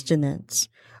abstinence,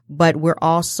 but we're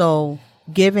also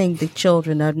giving the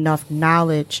children enough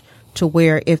knowledge to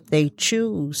where if they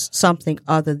choose something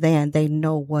other than, they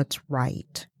know what's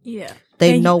right. Yeah.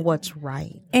 They know what's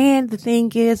right. And the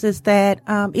thing is that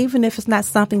even if it's not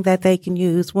something that they can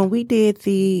use, when we did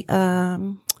the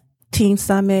Teen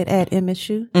Summit at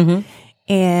MSU,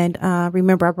 and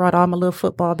remember I brought all my little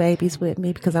football babies with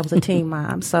me because I was a teen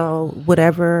mom. So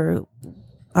whatever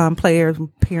player,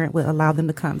 parent would allow them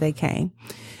to come, they came.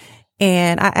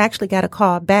 And I actually got a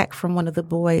call back from one of the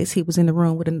boys. He was in the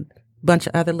room with a bunch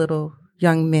of other little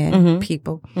young men,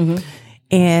 people.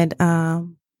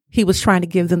 And he was trying to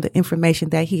give them the information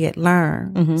that he had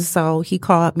learned. So he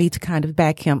called me to kind of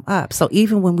back him up. So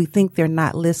even when we think they're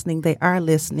not listening, they are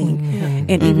listening.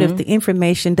 And even if the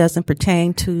information doesn't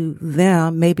pertain to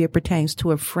them, maybe it pertains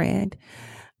to a friend.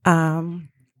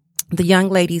 The young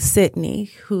lady, Sydney,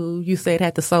 who you said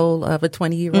had the soul of a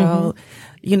 20-year-old,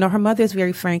 you know, her mother is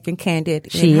very frank and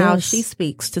candid in how she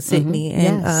speaks to Sydney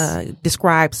and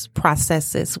describes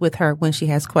processes with her when she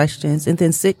has questions. And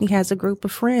then Sydney has a group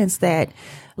of friends that,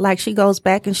 like, she goes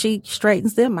back and she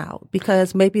straightens them out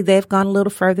because maybe they've gone a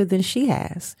little further than she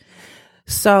has.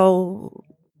 So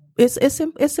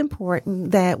it's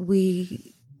important that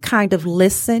we kind of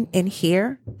listen and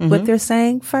hear what they're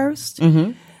saying first.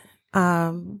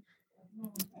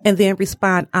 And then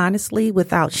respond honestly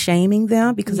without shaming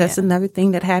them, because that's another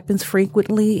thing that happens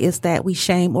frequently is that we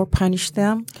shame or punish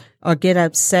them. Or get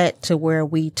upset to where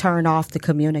we turn off the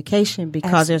communication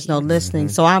because there's no listening.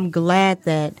 So I'm glad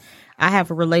that I have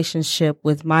a relationship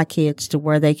with my kids to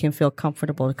where they can feel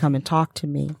comfortable to come and talk to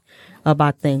me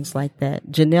about things like that.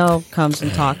 Janelle comes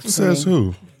and talks to me. Says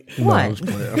who? What?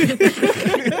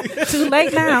 Too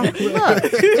late now.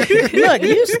 Look,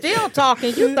 you still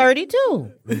talking. You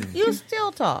 32. You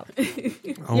still talk.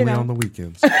 Only on the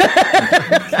weekends.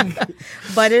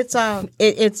 But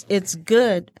it's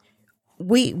good.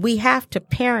 We have to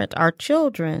parent our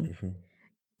children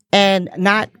and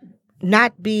not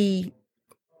be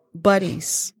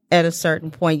buddies at a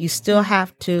certain point. You still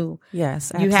have to.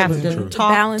 Yes, you have to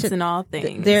talk. Balance in all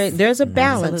things. There's a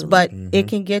balance, but it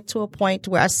can get to a point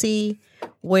where I see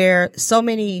where so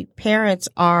many parents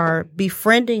are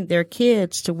befriending their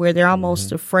kids to where they're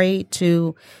almost afraid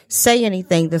to say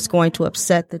anything that's going to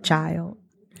upset the child.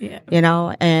 Yeah. You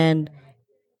know, and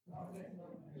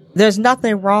there's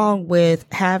nothing wrong with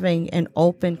having an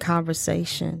open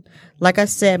conversation. Like I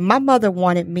said, my mother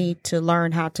wanted me to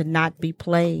learn how to not be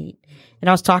played. And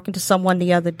I was talking to someone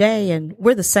the other day, and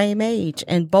we're the same age,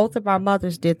 and both of our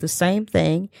mothers did the same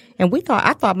thing. And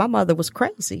I thought my mother was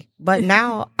crazy, but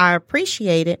now I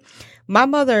appreciate it. My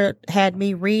mother had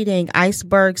me reading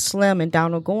Iceberg Slim and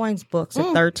Donald Goines books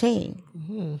at 13.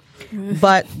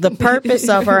 But the purpose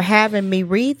of her having me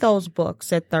read those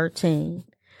books at 13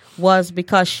 was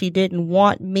because she didn't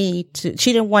want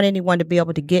anyone to be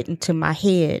able to get into my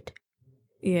head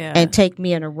and take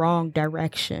me in a wrong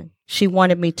direction. She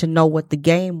wanted me to know what the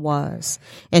game was,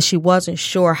 and she wasn't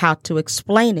sure how to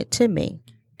explain it to me.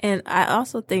 And I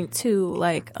also think, too,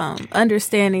 like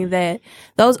understanding that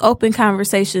those open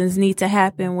conversations need to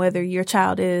happen, whether your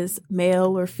child is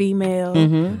male or female,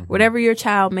 whatever your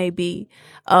child may be.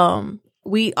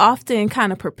 We often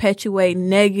kind of perpetuate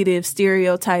negative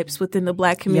stereotypes within the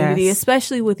Black community,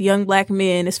 especially with young Black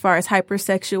men as far as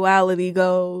hypersexuality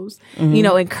goes. You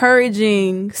know,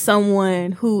 encouraging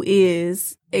someone who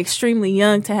is extremely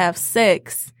young to have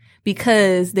sex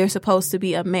because they're supposed to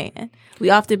be a man. We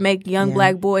often make young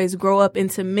Black boys grow up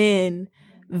into men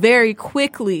very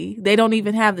quickly. They don't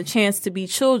even have the chance to be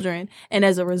children. And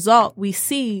as a result, we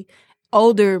see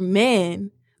older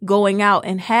men going out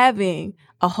and having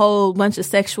a whole bunch of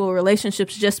sexual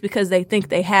relationships just because they think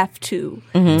they have to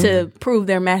prove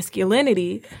their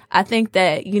masculinity. I think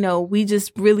that, you know, we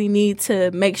just really need to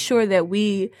make sure that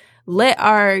we let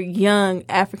our young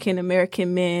African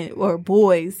American men or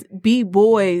boys be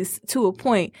boys to a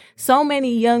point. So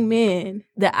many young men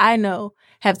that I know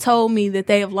have told me that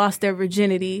they have lost their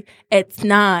virginity at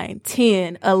 9,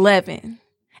 10, 11,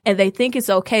 and they think it's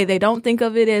okay. They don't think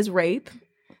of it as rape.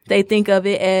 They think of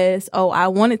it as, oh, I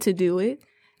wanted to do it,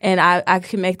 and I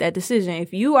can make that decision.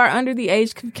 If you are under the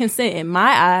age of consent, in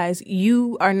my eyes,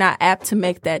 you are not apt to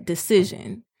make that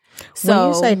decision. So when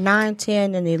you say 9,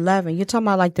 10, and 11, you're talking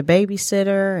about like the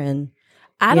babysitter and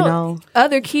I you don't. know?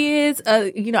 Other kids,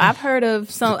 I've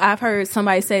heard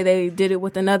somebody say they did it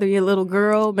with another little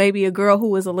girl, maybe a girl who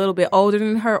was a little bit older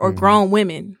than her, or grown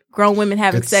women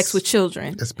having sex with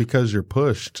children. It's because you're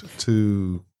pushed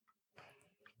to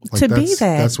be that.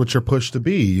 That's what you're pushed to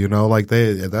be. You know, like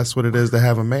that's what it is to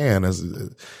have a man.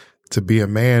 To be a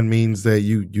man means that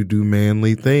you do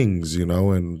manly things, you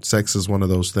know, and sex is one of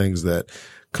those things that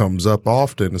comes up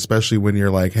often, especially when you're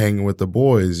like hanging with the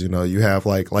boys. You know, you have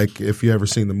like if you ever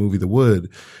seen the movie The Wood,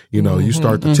 you know, you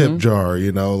start the tip jar,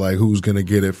 you know, like who's going to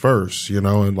get it first, you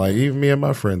know, and like even me and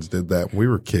my friends did that when we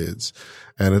were kids.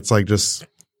 And it's like just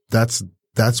that's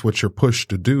what you're pushed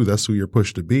to do. That's who you're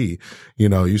pushed to be. You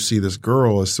know, you see this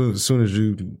girl as soon as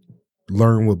you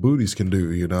learn what booties can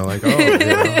do, you know, like, oh, you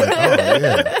know, like, oh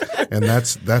yeah. And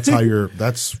that's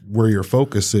where your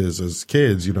focus is as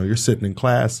kids. You know, you're sitting in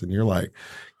class and you're like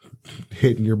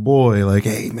hitting your boy like,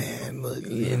 hey man, look,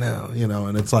 you know,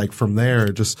 and it's like from there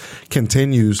it just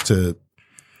continues to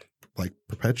like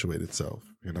perpetuate itself,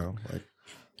 you know, like.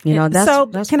 You know,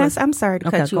 I'm sorry to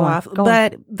cut you off,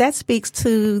 but that speaks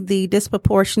to the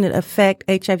disproportionate effect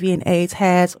HIV and AIDS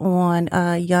has on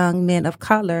young men of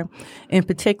color. In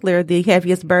particular, the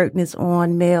heaviest burden is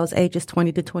on males ages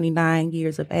 20 to 29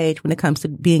 years of age when it comes to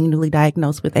being newly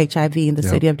diagnosed with HIV in the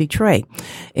city of Detroit.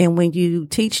 And when you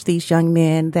teach these young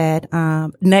men that,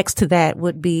 next to that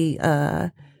would be,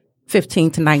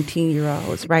 15 to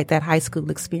 19-year-olds, right? That high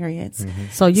school experience. Mm-hmm.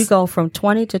 So you go from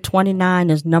 20 to 29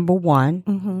 is number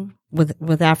one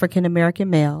with African American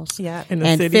males. Yeah. In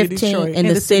the city 15 of Detroit. In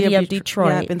the city of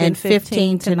Detroit. Yep, and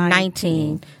 15 to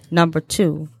 19, number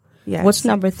two. Yes. What's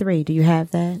number three? Do you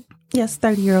have that? Yes,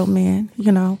 30-year-old men,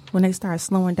 you know, when they start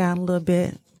slowing down a little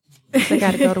bit. They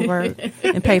got to go to work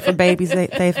and pay for babies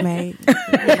they've made. You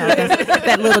know,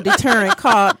 that little deterrent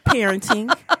called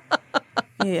parenting.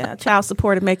 Yeah, child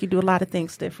support will make you do a lot of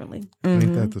things differently.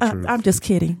 Ain't that the truth? I'm just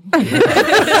kidding. Strike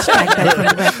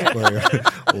that from the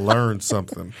record. Learn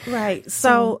something. Right.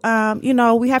 So, you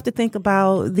know, we have to think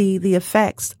about the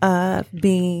effects of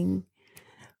being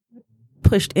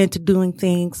pushed into doing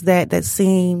things that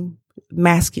seem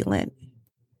masculine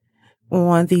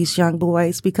on these young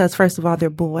boys, because first of all,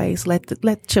 they're boys.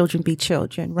 Let children be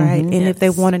children, right? And if they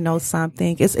want to know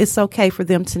something, it's okay for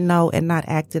them to know and not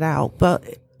act it out.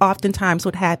 But oftentimes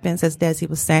what happens, as Desi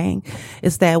was saying,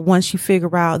 is that once you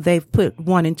figure out they've put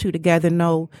one and two together,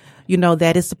 you know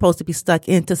that it's supposed to be stuck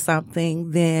into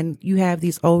something, then you have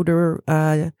these older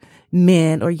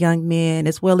men or young men,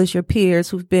 as well as your peers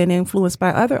who've been influenced by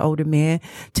other older men,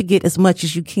 to get as much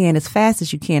as you can, as fast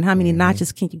as you can. How many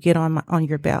notches can you get on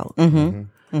your belt? You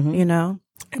know?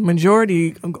 And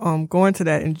majority, going to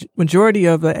that, majority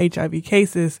of the HIV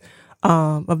cases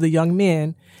of the young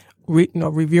men,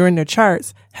 reviewing their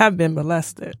charts, have been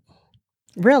molested.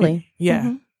 Really?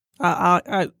 Yeah.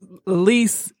 At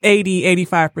least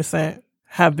 85%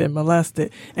 have been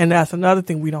molested. And that's another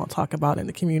thing we don't talk about in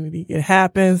the community. It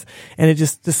happens and it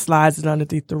just slides it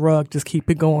underneath the rug. Just keep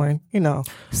it going, you know.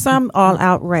 Some all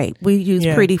out rape. We use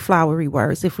pretty flowery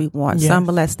words if we want. Yes. Some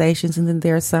molestations, and then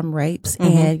there are some rapes.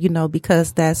 And, you know,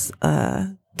 because that's,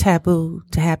 taboo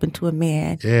to happen to a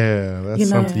man. Yeah, that's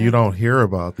something you don't hear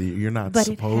about. You're not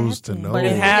supposed to know. But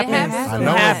it happens. I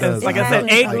know it happens. it Like I said,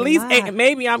 at least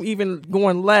maybe I'm even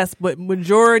going less, but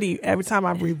majority, every time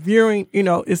I'm reviewing, you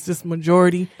know, it's just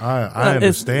majority. I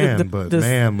understand, but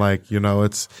man, like, you know,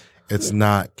 it's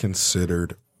not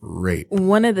considered rape.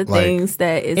 One of the things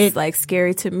that is like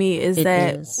scary to me is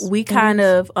that we kind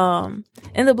of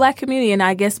in the Black community, and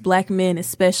I guess Black men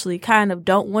especially, kind of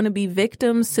don't want to be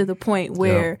victims to the point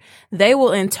where they will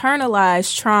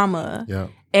internalize trauma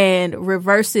and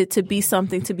reverse it to be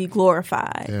something to be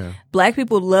glorified. Yeah. Black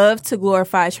people love to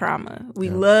glorify trauma. We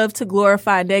love to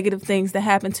glorify negative things that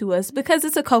happen to us because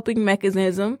it's a coping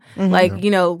mechanism. Like,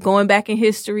 you know, going back in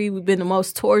history, we've been the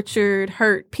most tortured,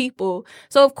 hurt people.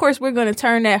 So, of course, we're going to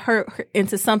turn that hurt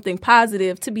into something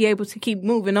positive to be able to keep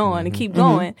moving on and keep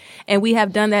going. And we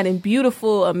have done that in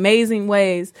beautiful, amazing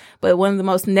ways. But one of the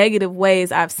most negative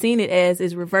ways I've seen it as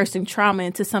is reversing trauma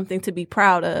into something to be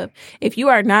proud of. If you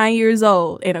are 9 years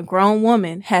old and a grown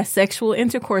woman has sexual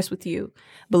intercourse with you,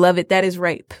 beloved, that is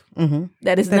rape.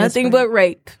 That is nothing but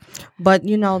rape. But,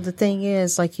 you know, the thing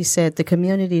is, like you said, the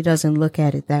community doesn't look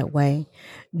at it that way.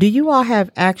 Do you all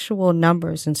have actual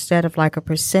numbers instead of like a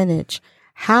percentage?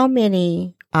 How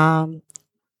many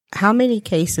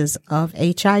cases of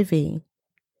HIV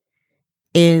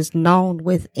is known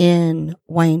within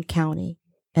Wayne County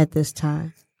at this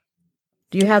time?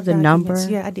 Do you have the number?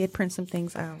 Yeah, I did print some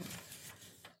things out.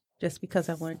 Just because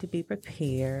I wanted to be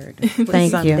prepared with Thank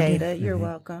some you. data. You're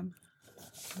welcome.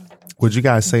 Would you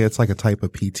guys say it's like a type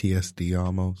of PTSD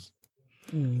almost?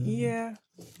 Yeah.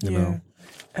 You know.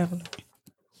 Evelyn.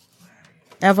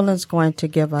 Evelyn's going to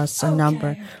give us a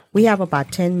number. We have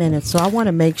about 10 minutes, so I want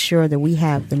to make sure that we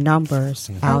have the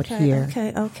numbers out here.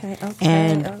 Okay.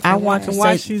 And I want to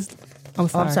Why say, she's... I'm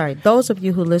sorry. those of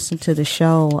you who listened to the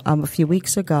show a few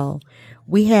weeks ago,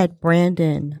 we had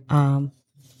Brandon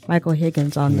Michael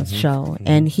Higgins on the show,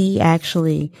 and he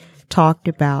actually talked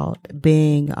about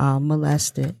being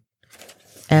molested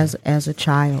as a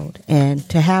child, and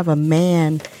to have a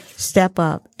man step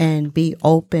up and be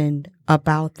open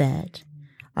about that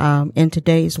in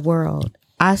today's world.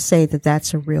 I say that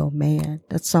that's a real man.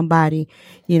 That's somebody,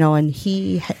 and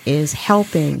he is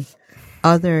helping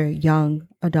other young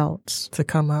adults To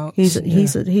come out. He's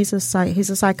a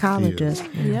psychologist.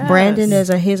 Yes. Brandon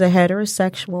he's a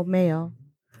heterosexual male,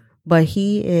 but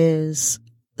he is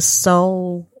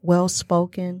so well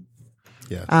spoken.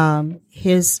 Yeah.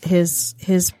 His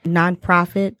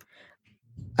nonprofit,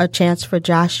 A Chance for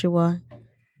Joshua.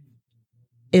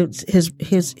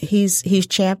 He's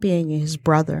championing his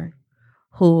brother,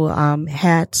 who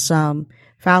had some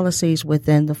fallacies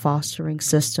within the fostering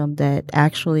system that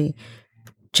actually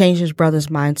changed his brother's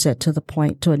mindset to the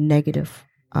point to a negative,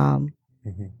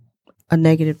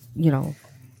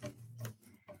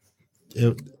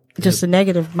 just a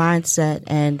negative mindset.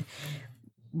 And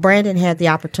Brandon had the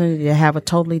opportunity to have a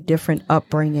totally different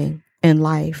upbringing in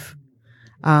life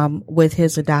with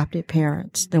his adopted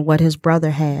parents than what his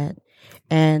brother had.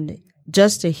 And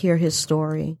just to hear his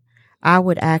story, I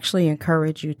would actually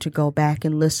encourage you to go back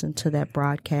and listen to that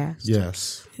broadcast.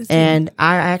 Yes. And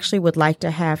I actually would like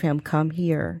to have him come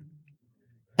here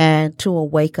and to a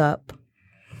wake up,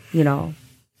 to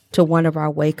one of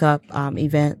our wake up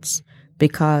events,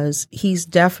 because he's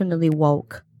definitely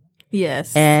woke.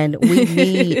 Yes. And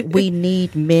we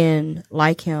need men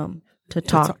like him to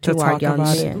talk to our young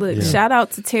men. Look, shout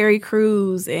out to Terry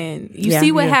Crews, and you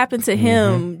see what happened to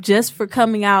him just for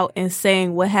coming out and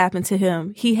saying what happened to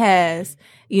him. He has,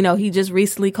 he just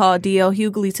recently called D.L.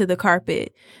 Hughley to the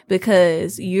carpet,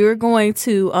 because you're going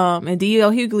to, and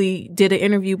D.L. Hughley did an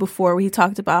interview before where he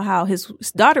talked about how his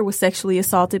daughter was sexually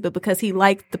assaulted, but because he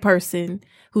liked the person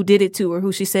who did it to her,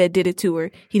 who she said did it to her,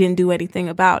 he didn't do anything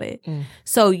about it.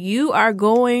 So you are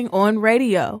going on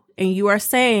radio and you are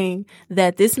saying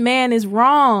that this man is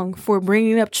wrong for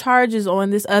bringing up charges on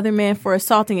this other man for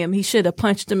assaulting him. He should have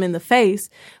punched him in the face.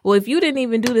 Well, if you didn't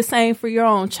even do the same for your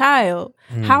own child,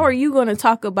 how are you going to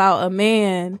talk about a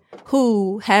man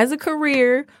who has a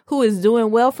career, who is doing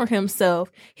well for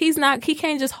himself? He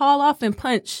can't just haul off and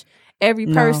punch every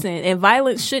person. And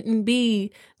violence shouldn't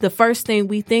be the first thing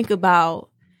we think about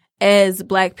as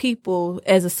Black people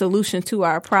as a solution to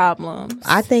our problems.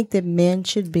 I think that men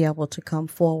should be able to come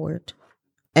forward,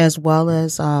 as well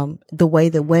as the way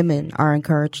that women are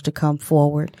encouraged to come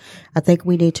forward. I think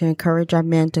we need to encourage our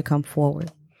men to come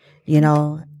forward.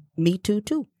 Me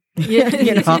too.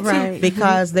 Yeah. Right.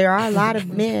 Because there are a lot of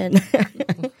men.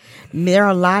 There are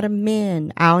a lot of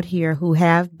men out here who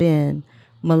have been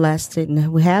molested and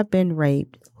who have been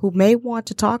raped, who may want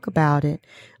to talk about it,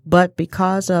 but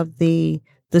because of the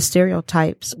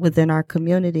stereotypes within our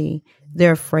community,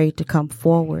 they're afraid to come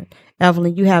forward.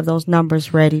 Evelyn, you have those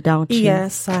numbers ready, don't you?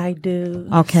 Yes, I do.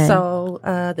 Okay. So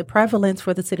the prevalence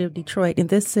for the city of Detroit, and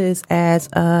this is as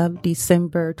of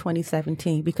December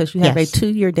 2017, because you have a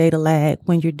 2-year data lag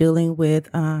when you're dealing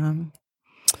with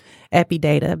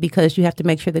EpiData, because you have to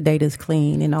make sure the data is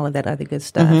clean and all of that other good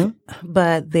stuff.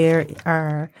 But there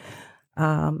are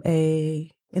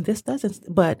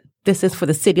this is for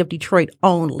the city of Detroit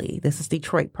only. This is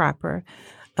Detroit proper.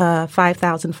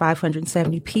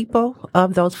 5,570 people.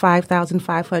 Of those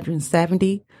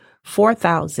 5,570,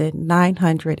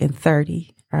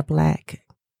 4,930 are Black.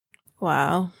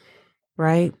 Wow.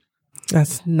 Right?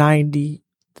 That's 90%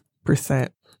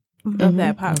 of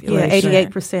that population. Yeah,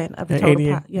 88% of the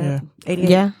total.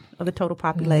 88 of the total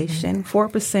population.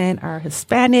 4% are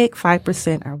Hispanic.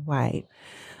 5% are white.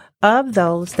 Of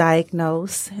those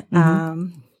diagnosed,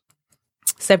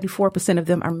 74% of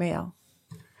them are male,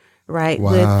 right?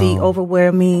 Wow. With the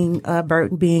overwhelming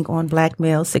burden being on Black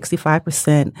males.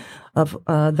 65% of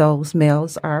those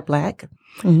males are Black,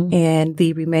 and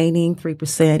the remaining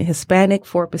 3% Hispanic,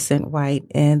 4% white,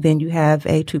 and then you have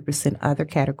a 2% other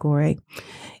category.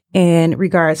 In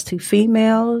regards to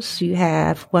females, you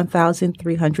have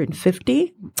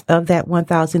 1,350. Of that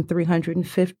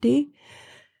 1,350,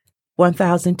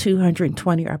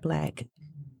 1,220 are Black.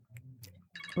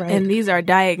 Right. And these are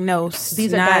diagnosed.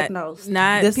 These are diagnosed.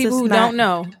 Not people who don't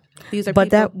know. These are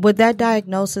would that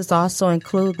diagnosis also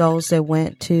include those that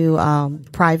went to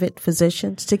private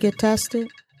physicians to get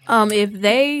tested? If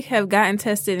they have gotten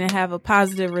tested and have a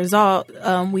positive result,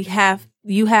 we have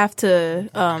you have to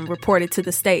report it to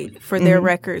the state for their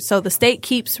record. So the state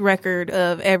keeps record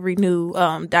of every new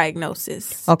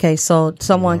diagnosis. Okay, so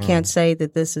someone can't say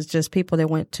that this is just people that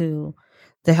went to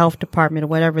the health department or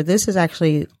whatever. This is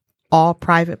actually all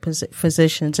private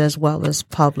physicians as well as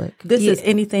public. This is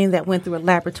anything that went through a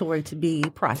laboratory to be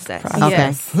processed. Okay.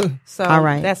 Yes. So All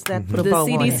right. that's that. Put a The bow on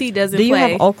CDC it. doesn't Do you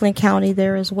play. have Oakland County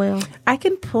there as well? I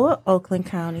can pull Oakland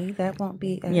County. That won't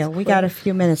be. As Yeah, we got a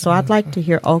few minutes, so I'd like to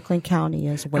hear Oakland County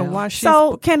as well. And while she's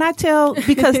So can I tell,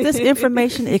 because this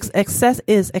information is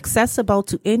accessible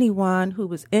to anyone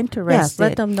who is interested. Yes,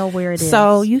 let them know where it is.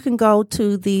 So you can go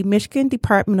to the Michigan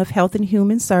Department of Health and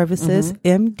Human Services,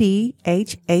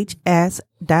 MDHHS.gov,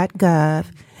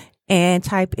 and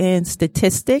type in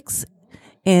statistics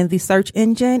in the search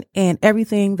engine, and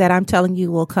everything that I'm telling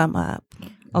you will come up.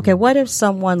 Okay, what if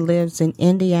someone lives in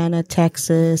Indiana,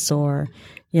 Texas, or,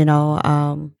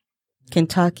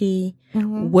 Kentucky?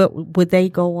 Would they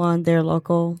go on their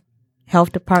local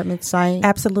health department site?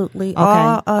 Absolutely.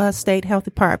 Okay. All state health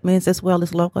departments as well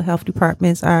as local health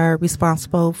departments are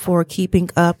responsible for keeping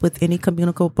up with any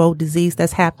communicable disease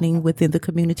that's happening within the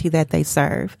community that they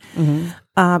serve.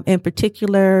 In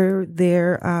particular,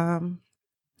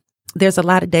 there's a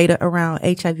lot of data around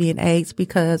HIV and AIDS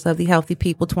because of the Healthy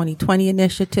People 2020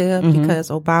 initiative, because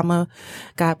Obama,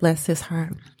 God bless his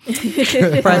heart.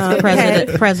 President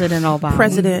Obama.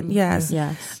 President, yes.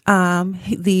 Yes.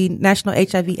 The National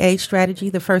HIV/AIDS strategy,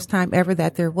 the first time ever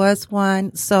that there was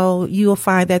one. So you will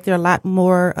find that there are a lot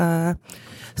more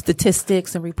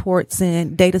statistics and reports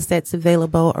and data sets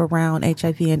available around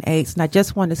HIV and AIDS. And I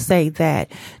just want to say that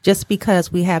just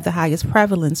because we have the highest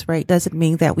prevalence rate doesn't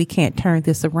mean that we can't turn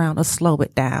this around or slow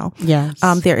it down. Yes.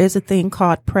 There is a thing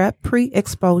called PrEP,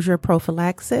 pre-exposure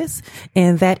prophylaxis,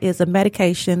 and that is a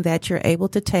medication that you're able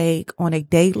to take on a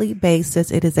daily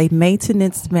basis. It is a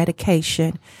maintenance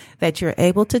medication that you're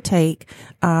able to take,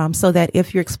 so that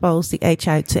if you're exposed to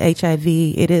HIV,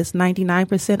 it is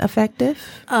 99% effective.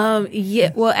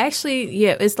 Yeah. Well, actually,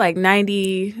 yeah, it's like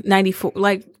 94,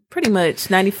 like pretty much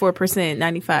 94%,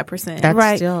 95%. That's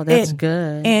Right. that's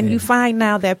good. And you find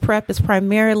now that PrEP has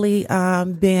primarily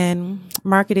been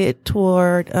marketed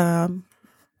toward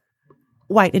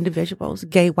white individuals,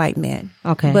 gay white men,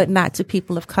 Okay. but not to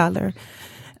people of color.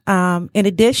 In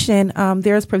addition,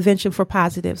 there's prevention for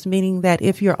positives, meaning that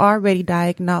if you're already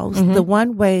diagnosed, the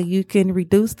one way you can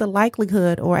reduce the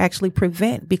likelihood or actually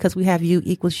prevent, because we have U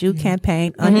equals U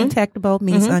campaign, undetectable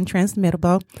means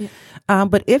untransmittable.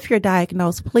 But if you're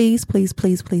diagnosed, please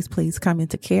come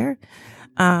into care.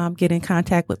 Get in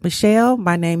contact with Michelle.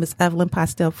 My name is Evelyn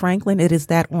Pastel Franklin. It is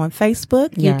that on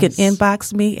Facebook. Yes. You can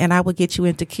inbox me and I will get you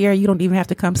into care. You don't even have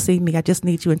to come see me. I just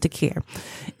need you into care.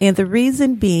 And the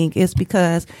reason being is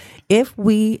because if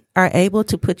we are able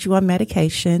to put you on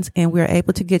medications and we're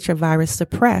able to get your virus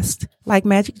suppressed, like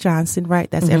Magic Johnson, right?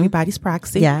 That's everybody's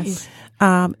proxy. Yes.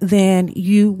 Then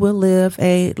you will live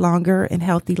a longer and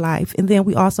healthy life. And then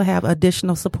we also have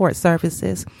additional support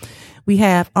services. We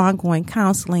have ongoing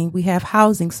counseling. We have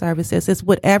housing services. It's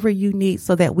whatever you need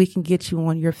so that we can get you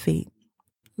on your feet.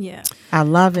 Yeah. I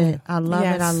love it. I love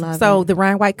Yes. it. I love So it. the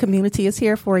Ryan White community is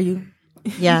here for you.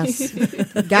 Yes.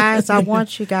 Guys, I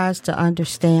want you guys to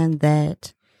understand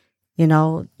that,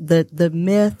 the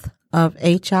myth of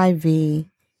HIV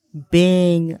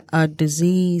being a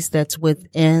disease that's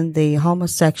within the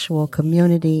homosexual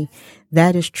community,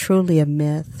 that is truly a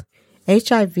myth.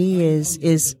 HIV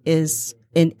is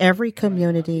in every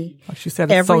community. She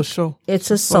said it's social.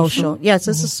 It's a social. Yes,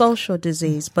 it's a social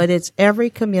disease, but it's every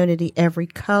community, every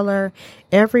color,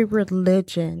 every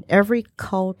religion, every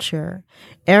culture,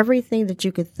 everything that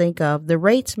you could think of. The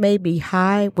rates may be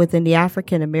high within the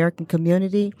African American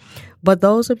community, but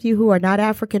those of you who are not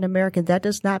African American, that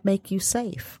does not make you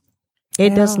safe.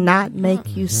 It does not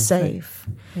make you safe.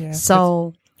 Yeah.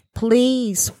 So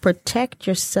please protect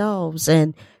yourselves,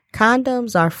 and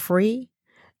condoms are free.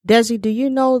 Desi, do you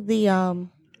know the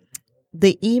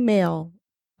email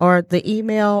or the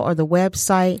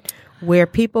website where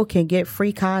people can get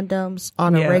free condoms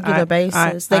on a regular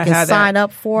basis? They can sign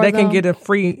up for them. They can get it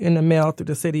free in the mail through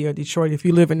the city of Detroit. If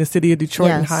you live in the city of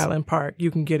Detroit in Yes. Highland Park, you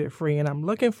can get it free. And I'm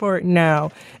looking for it now.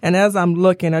 And as I'm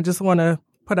looking, I just want to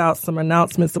put out some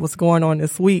announcements of what's going on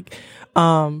this week.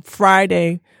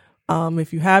 Friday,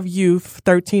 if you have youth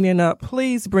 13 and up,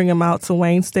 please bring them out to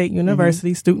Wayne State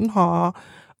University Student Hall.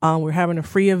 We're having a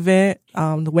free event,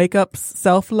 the Wake Up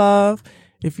Self-Love.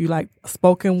 If you like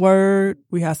spoken word,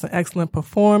 we have some excellent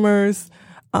performers.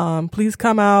 Please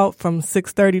come out from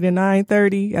 6:30 to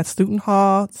 9:30 at Student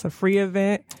Hall. It's a free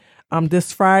event.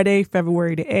 this Friday,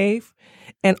 February the 8th.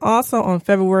 And also on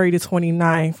February the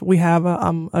 29th, we have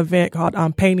a event called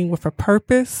Painting with a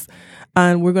Purpose.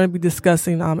 And we're going to be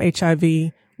discussing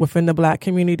HIV within the Black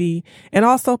community and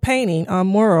also painting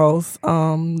murals,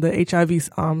 the HIV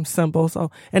symbol.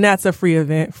 So, and that's a free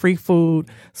event, free food.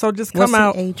 So just come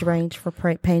out. What's the age range for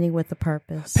Painting with a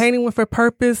Purpose? Painting with a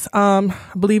Purpose, I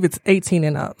believe it's 18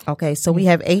 and up. Okay, so we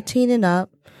have 18 and up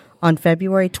on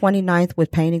February 29th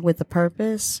with Painting with a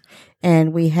Purpose.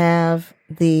 And we have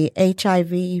the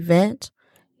HIV event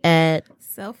at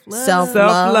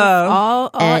Self-love. All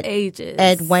ages.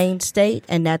 At Wayne State,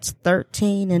 and that's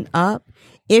 13 and up.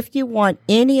 If you want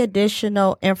any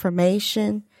additional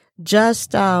information,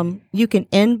 just you can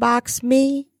inbox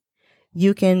me.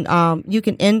 You can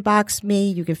inbox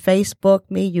me. You can Facebook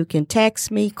me. You can text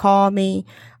me. Call me.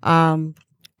 I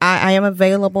am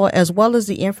available, as well as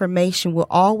the information will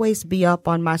always be up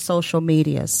on my social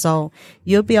media, so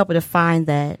you'll be able to find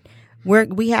that.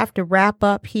 We have to wrap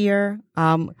up here.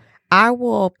 I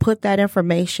will put that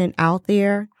information out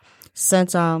there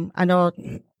since I know.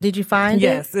 Did you find it?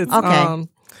 Yes, it's okay.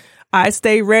 I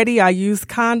stay ready. I use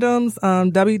condoms.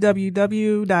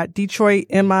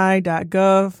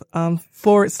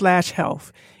 www.detroitmi.gov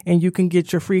 /health, and you can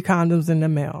get your free condoms in the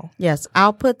mail. Yes,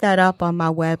 I'll put that up on my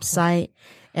website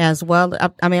as well.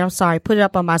 Put it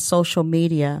up on my social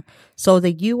media so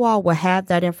that you all will have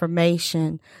that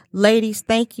information. Ladies,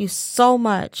 thank you so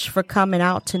much for coming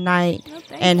out tonight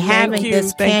and having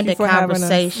this candid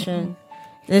conversation.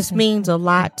 This means a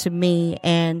lot to me.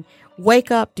 And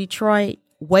wake up, Detroit.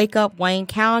 Wake up, Wayne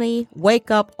County.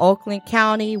 Wake up, Oakland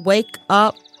County. Wake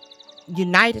up,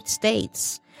 United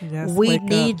States. Yes, we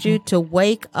need you to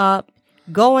wake up.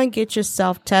 Go and get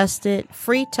yourself tested.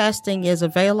 Free testing is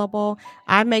available.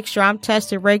 I make sure I'm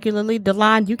tested regularly.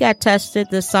 Delon, you got tested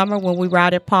this summer when we were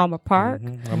out at Palmer Park.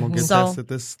 I'm going to get tested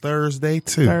this Thursday,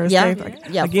 too. Yeah.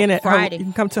 Again, Friday. You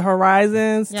can come to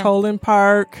Horizons, Toland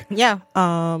Park. Yeah.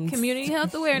 Community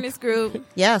Health Awareness Group.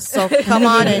 Yes. So come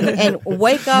on and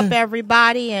wake up,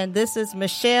 everybody. And this is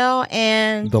Michelle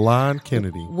and Delon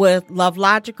Kennedy with Love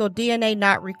Logical, DNA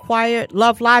Not Required.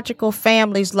 Love Logical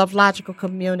families, Love Logical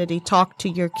community. Talk to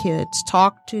your kids,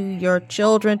 talk to your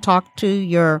children, talk to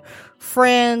your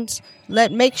friends.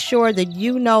 Make sure that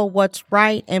you know what's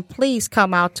right, and please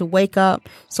come out to Wake Up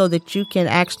so that you can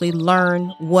actually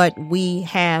learn what we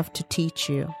have to teach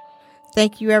you.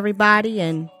 Thank you, everybody,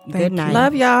 and good night.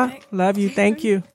 Love y'all. Love you. Thank you.